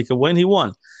win. I thought he could win. He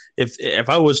won. If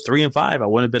I was 3-5, I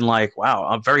wouldn't have been like, wow,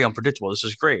 I'm very unpredictable. This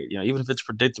is great. Even if it's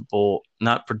predictable,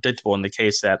 not predictable in the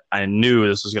case that I knew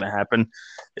this was going to happen,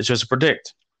 it's just a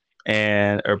predict,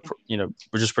 we're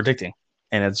just predicting,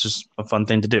 and it's just a fun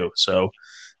thing to do. So,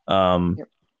 nothing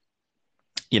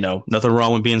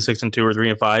wrong with being 6-2 or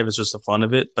 3-5. It's just the fun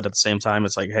of it. But at the same time,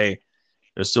 it's like, hey,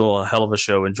 there's still a hell of a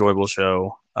show, enjoyable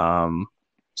show.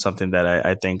 Something that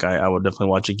I think I would definitely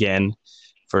watch again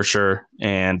for sure.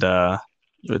 And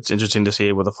it's interesting to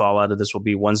see what the fallout of this will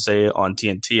be Wednesday on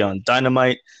TNT on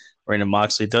Dynamite. Reign of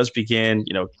Moxley does begin.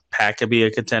 Pac could be a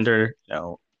contender.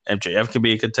 MJF could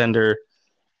be a contender.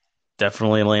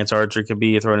 Definitely Lance Archer could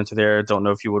be thrown into there. Don't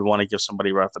know if you would want to give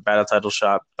somebody right off the bat a title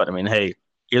shot. But, I mean, hey,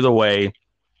 either way,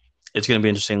 it's going to be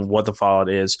interesting what the fallout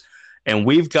is. And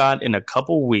we've got in a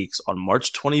couple weeks on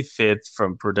March 25th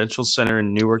from Prudential Center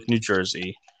in Newark, New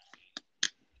Jersey,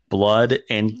 Blood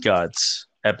and Guts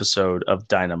episode of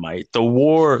Dynamite. The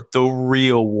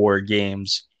real War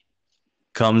Games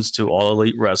comes to All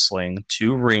Elite Wrestling.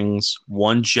 2 rings,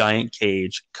 1 giant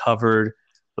cage, covered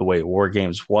the way War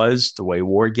Games was, the way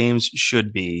War Games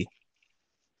should be.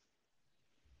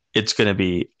 It's gonna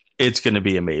be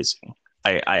amazing.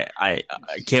 I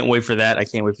can't wait for that. I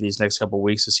can't wait for these next couple of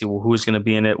weeks to see who's going to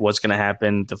be in it, what's going to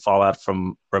happen, the fallout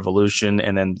from Revolution,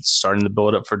 and then starting to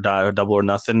build up for Double or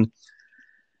Nothing.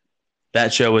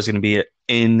 That show is going to be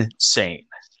insane.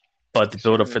 But the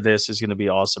build up for this is going to be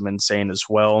awesome, insane as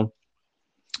well.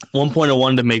 One point I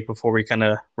wanted to make before we kind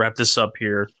of wrap this up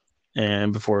here,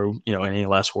 and before any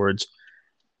last words.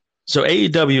 So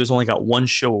AEW has only got 1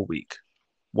 show a week,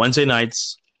 Wednesday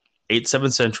nights,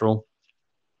 8/7 Central.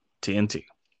 TNT,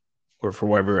 or for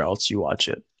wherever else you watch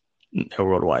it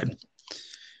worldwide.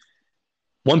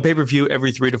 1 pay-per-view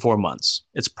every 3 to 4 months.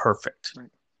 It's perfect. Right.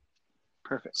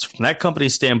 Perfect. So from that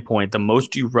company's standpoint, the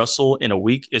most you wrestle in a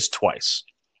week is twice.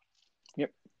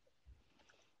 Yep.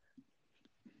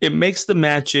 It makes the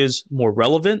matches more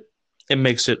relevant. It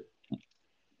makes it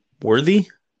worthy.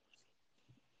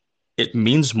 It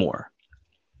means more.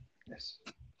 Yes.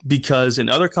 Because in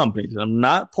other companies, I'm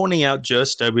not pointing out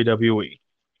just WWE.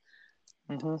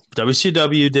 Mm-hmm.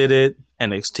 WCW did it,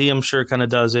 NXT, I'm sure, kind of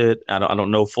does it. I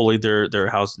don't know fully their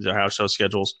house show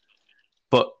schedules,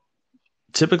 but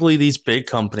typically these big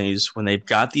companies, when they've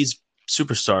got these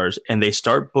superstars and they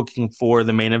start booking for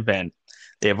the main event,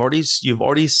 you've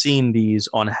already seen these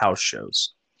on house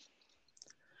shows.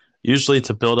 Usually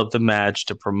to build up the match,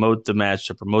 to promote the match,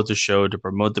 to promote the show, to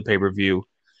promote the pay-per-view.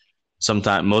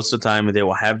 Most of the time, they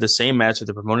will have the same match that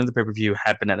they're promoting the pay-per-view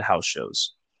happen at house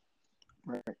shows.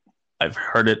 Right. I've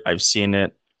heard it. I've seen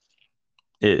it.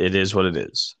 It is what it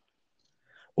is.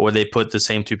 Or they put the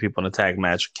same two people in a tag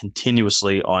match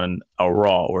continuously on a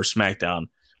Raw or SmackDown,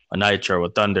 a Nitro, a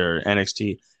Thunder,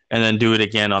 NXT, and then do it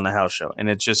again on the house show. And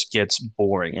it just gets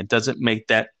boring. It doesn't make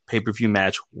that pay-per-view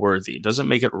match worthy. It doesn't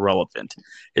make it relevant.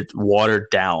 It's watered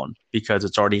down because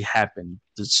it's already happened.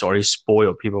 It's already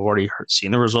spoiled. People have already seen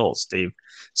the results. They've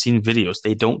seen videos.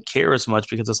 They don't care as much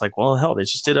because it's like, well, hell, they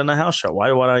just did it on a house show.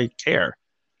 Why would I care?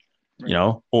 You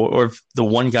know, or if the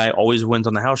one guy always wins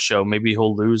on the house show, maybe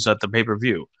he'll lose at the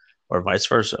pay-per-view or vice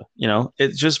versa. You know,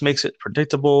 it just makes it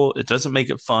predictable. It doesn't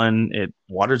make it fun. It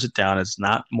waters it down. It's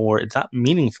not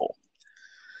meaningful.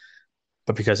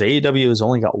 But because AEW has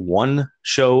only got one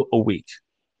show a week,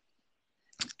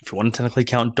 if you want to technically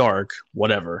count Dark,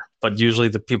 whatever, but usually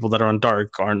the people that are on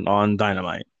Dark aren't on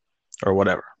Dynamite or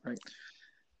whatever. Right.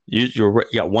 You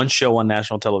got one show on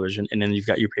national television, and then you've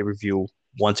got your pay-per-view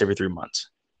once every 3 months.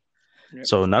 Yep.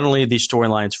 So not only are these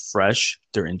storylines fresh,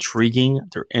 they're intriguing,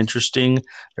 they're interesting,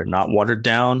 they're not watered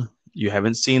down. You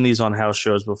haven't seen these on house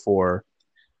shows before.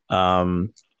 They're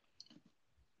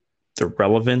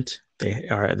relevant. They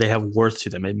have worth to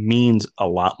them. It means a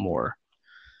lot more.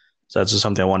 So that's just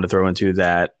something I wanted to throw into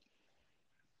that.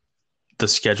 The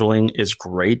scheduling is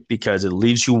great because it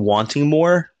leaves you wanting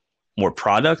more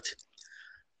product,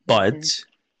 but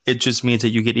it just means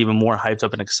that you get even more hyped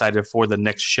up and excited for the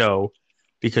next show.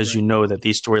 Because you know that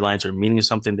these storylines are meaning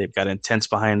something. They've got intense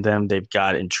behind them. They've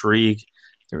got intrigue.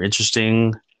 They're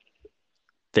interesting.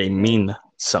 They mean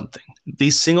something.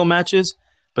 These single matches,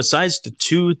 besides the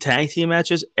 2 tag team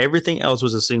matches, everything else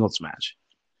was a singles match.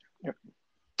 Yep.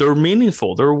 They're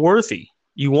meaningful. They're worthy.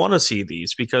 You want to see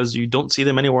these because you don't see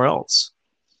them anywhere else.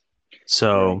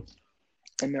 So,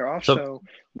 and they're also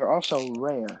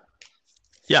rare.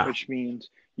 Yeah. Which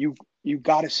means you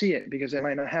got to see it because it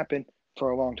might not happen for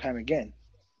a long time again.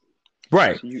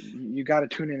 Right. So you got to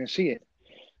tune in and see it.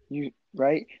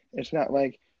 Right? It's not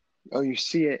like, you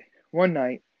see it one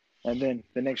night and then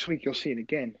the next week you'll see it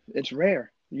again. It's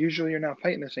rare. Usually you're not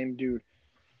fighting the same dude.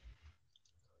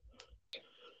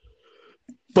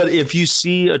 But if you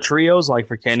see a trios like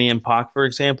for Kenny and Pac, for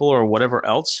example, or whatever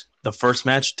else, the first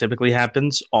match typically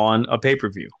happens on a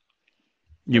pay-per-view.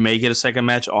 You may get a second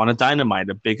match on a Dynamite,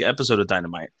 a big episode of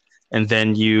Dynamite, and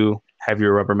then you have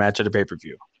your rubber match at a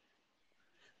pay-per-view.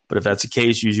 But if that's the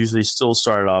case, you usually still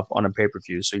start off on a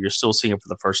pay-per-view. So you're still seeing it for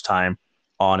the first time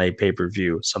on a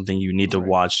pay-per-view, something you need to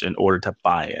watch in order to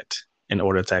buy it, in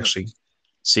order to actually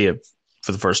see it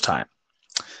for the first time.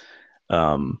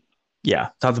 Top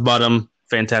to bottom,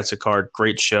 fantastic card,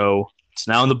 great show. It's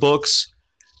now in the books.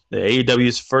 The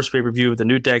AEW's first pay-per-view of the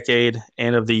new decade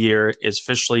and of the year is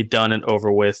officially done and over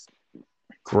with.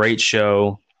 Great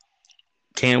show.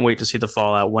 Can't wait to see the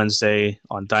Fallout Wednesday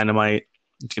on Dynamite.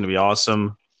 It's going to be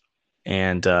awesome.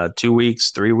 And 2 weeks,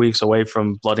 3 weeks away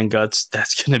from Blood and Guts.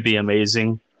 That's going to be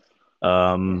amazing.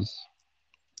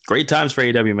 Great times for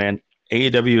AEW, man.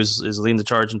 AEW is leading the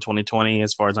charge in 2020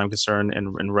 as far as I'm concerned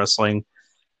in wrestling.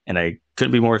 And I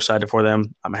couldn't be more excited for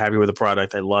them. I'm happy with the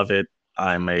product. I love it.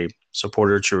 I'm a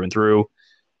supporter through and through.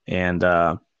 And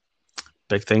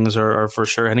big things are for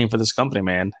sure heading for this company,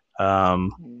 man.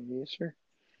 Yes, sir.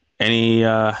 Any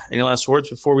last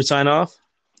words before we sign off?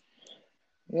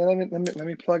 Yeah, let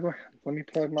me plug my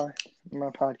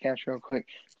podcast real quick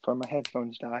before my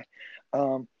headphones die.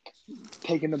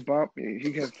 Taking the Bump.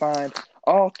 You can find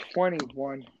all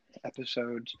 21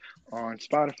 episodes on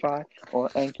Spotify or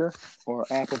Anchor or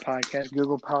Apple Podcasts,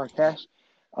 Google Podcasts.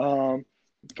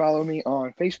 Follow me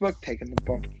on Facebook, Taking the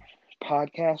Bump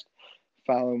Podcast.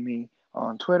 Follow me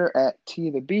on Twitter at T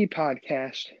the B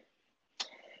Podcast.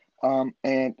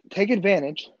 And take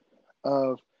advantage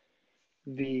of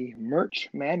the Merch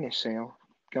Madness sale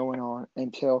going on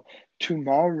until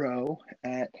tomorrow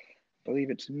at, I believe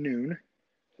it's noon,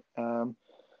 or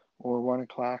 1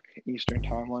 o'clock Eastern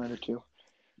time, 1 or the 2.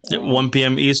 1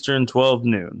 p.m. Eastern, 12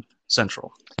 noon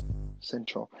Central.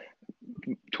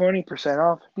 20%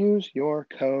 off. Use your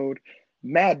code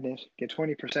MADNESS. Get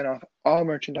 20% off all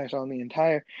merchandise on the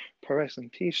entire Pro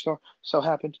Wrestling Tees store. So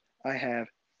happens I have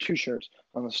 2 shirts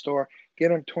on the store. Get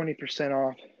them 20%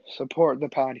 off. Support the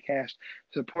podcast.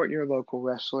 Support your local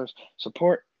wrestlers.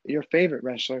 Support your favorite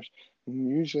wrestlers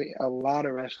Usually a lot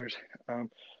of wrestlers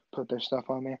put their stuff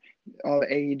on there. All the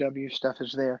AEW stuff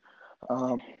is there.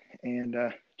 And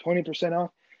 20%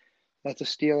 off. That's a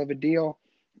steal of a deal.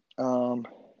 But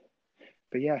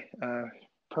yeah,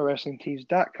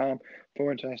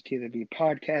 ProWrestlingTees.com/TTheV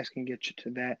podcast can get you to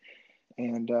that.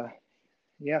 And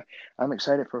yeah, I'm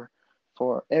excited for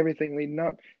everything leading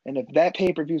up. And if that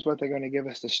pay-per-view is what they're going to give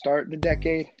us to start the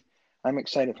decade, I'm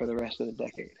excited for the rest of the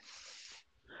decade.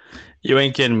 You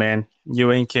ain't kidding, man.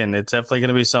 You ain't kidding. It's definitely going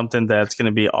to be something that's going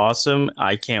to be awesome.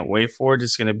 I can't wait for it.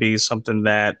 It's going to be something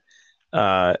that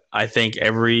I think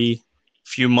every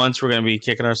few months we're going to be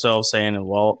kicking ourselves saying,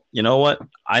 well, you know what?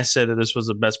 I said that this was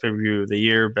the best pay-per-view of the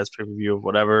year, best pay-per-view of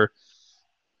whatever.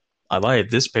 I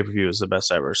lied. This pay-per-view is the best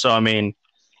ever. So, I mean,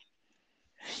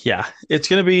 yeah, it's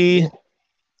going to be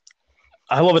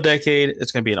I love a decade.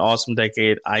 It's going to be an awesome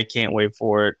decade. I can't wait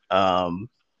for it.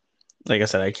 Like I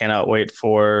said, I cannot wait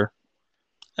for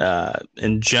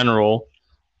in general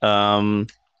what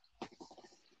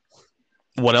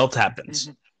else happens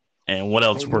and what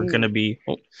else we're going to be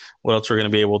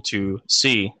able to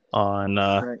see on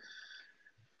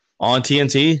on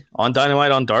TNT, on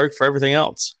Dynamite, on Dark, for everything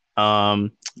else.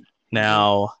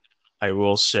 Now I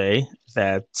will say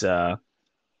that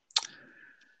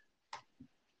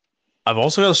I've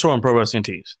also got a store on Pro Wrestling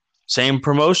Tees. Same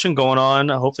promotion going on.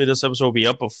 Hopefully this episode will be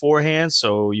up beforehand,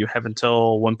 so you have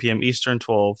until 1 p.m. Eastern,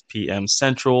 12 p.m.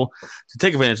 Central to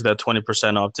take advantage of that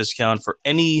 20% off discount for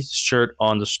any shirt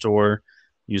on the store.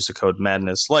 Use the code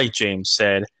MADNESS. Like James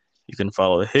said, you can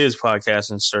follow his podcast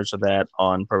and search for that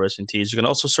on Pro Wrestling Tees. You can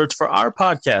also search for our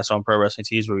podcast on Pro Wrestling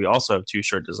Tees, where we also have 2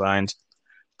 shirt designs.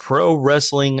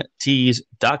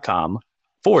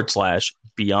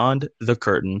 ProWrestlingTees.com/Beyond the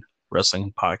Curtain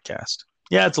Wrestling Podcast.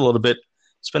 Yeah, it's a little bit.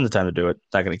 Spend the time to do it.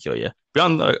 Not going to kill you.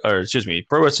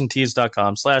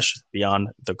 ProWrestlingTees.com/Beyond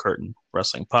the Curtain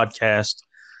Wrestling Podcast.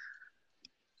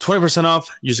 20%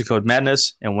 off. Use the code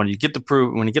MADNESS, and when you get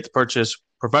the purchase,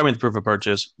 provide me the proof of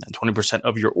purchase, and 20%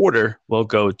 of your order will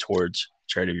go towards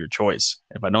charity of your choice.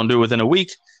 If I don't do it within a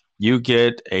week, you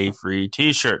get a free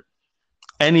T-shirt,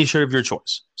 any shirt of your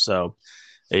choice. So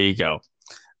there you go.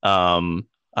 I don't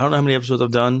know how many episodes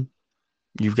I've done.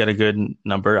 You've got a good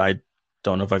number. I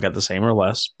don't know if I got the same or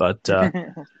less, but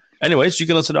anyways, you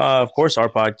can listen to, of course, our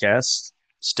podcast,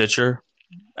 Stitcher,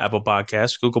 Apple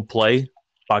Podcasts, Google Play,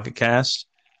 Pocket Cast,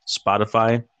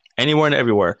 Spotify, anywhere and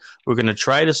everywhere. We're going to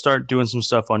try to start doing some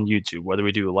stuff on YouTube, whether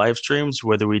we do live streams,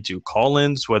 whether we do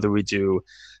call-ins, whether we do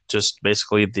just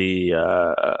basically the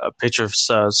picture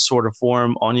sort of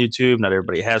form on YouTube. Not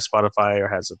everybody has Spotify or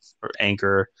has or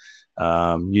Anchor.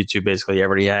 YouTube basically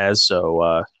everybody has,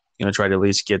 so try to at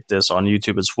least get this on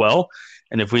YouTube as well.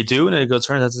 And if we do, and it goes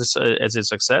turns as a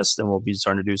success, then we'll be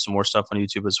starting to do some more stuff on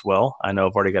YouTube as well. I know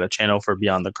I've already got a channel for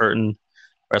Beyond the Curtain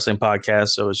Wrestling Podcast,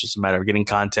 so it's just a matter of getting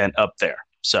content up there.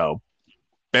 So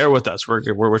bear with us.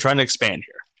 We're trying to expand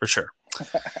here for sure.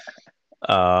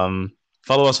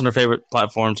 Follow us on our favorite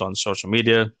platforms on social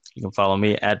media. You can follow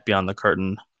me at Beyond the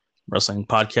Curtain Wrestling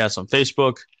Podcast on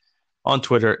Facebook, on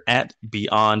Twitter at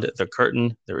Beyond the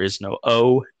Curtain. There is no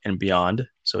O in Beyond,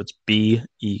 so it's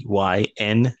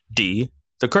BEYND, the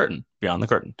Curtain, Beyond the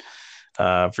Curtain.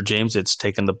 For James, it's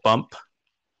Taking the Bump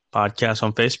Podcast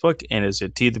on Facebook, and is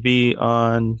it T the B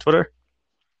on Twitter?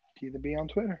 T the B on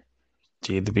Twitter.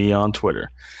 T the B on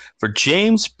Twitter. For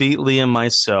James, Beatley, and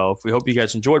myself, we hope you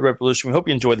guys enjoyed Revolution. We hope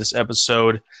you enjoyed this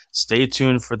episode. Stay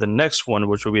tuned for the next one,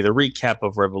 which will be the recap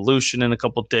of Revolution in a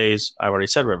couple days. I already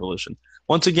said Revolution.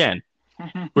 Once again,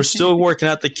 we're still working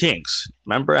out the kinks.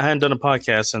 Remember, I hadn't done a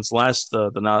podcast since the last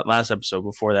episode.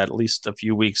 Before that, at least a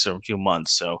few weeks or a few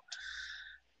months. So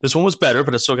this one was better,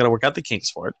 but I still got to work out the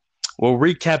kinks for it. We'll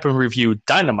recap and review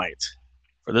Dynamite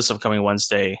for this upcoming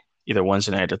Wednesday, either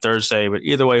Wednesday night or Thursday. But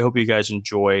either way, I hope you guys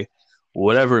enjoy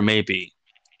whatever it may be.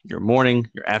 Your morning,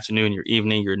 your afternoon, your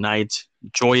evening, your night.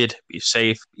 Enjoy it. Be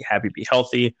safe. Be happy. Be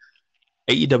healthy.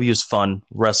 AEW is fun.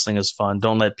 Wrestling is fun.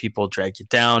 Don't let people drag you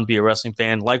down. Be a wrestling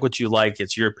fan. Like what you like.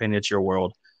 It's your opinion. It's your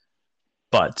world.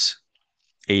 But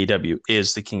AEW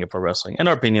is the king of pro wrestling in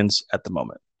our opinions at the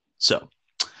moment. So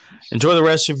enjoy the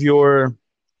rest of your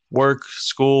work,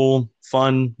 school,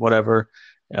 fun, whatever.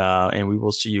 And we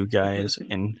will see you guys,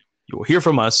 and you will hear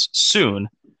from us soon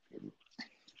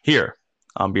here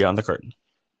on Beyond the Curtain.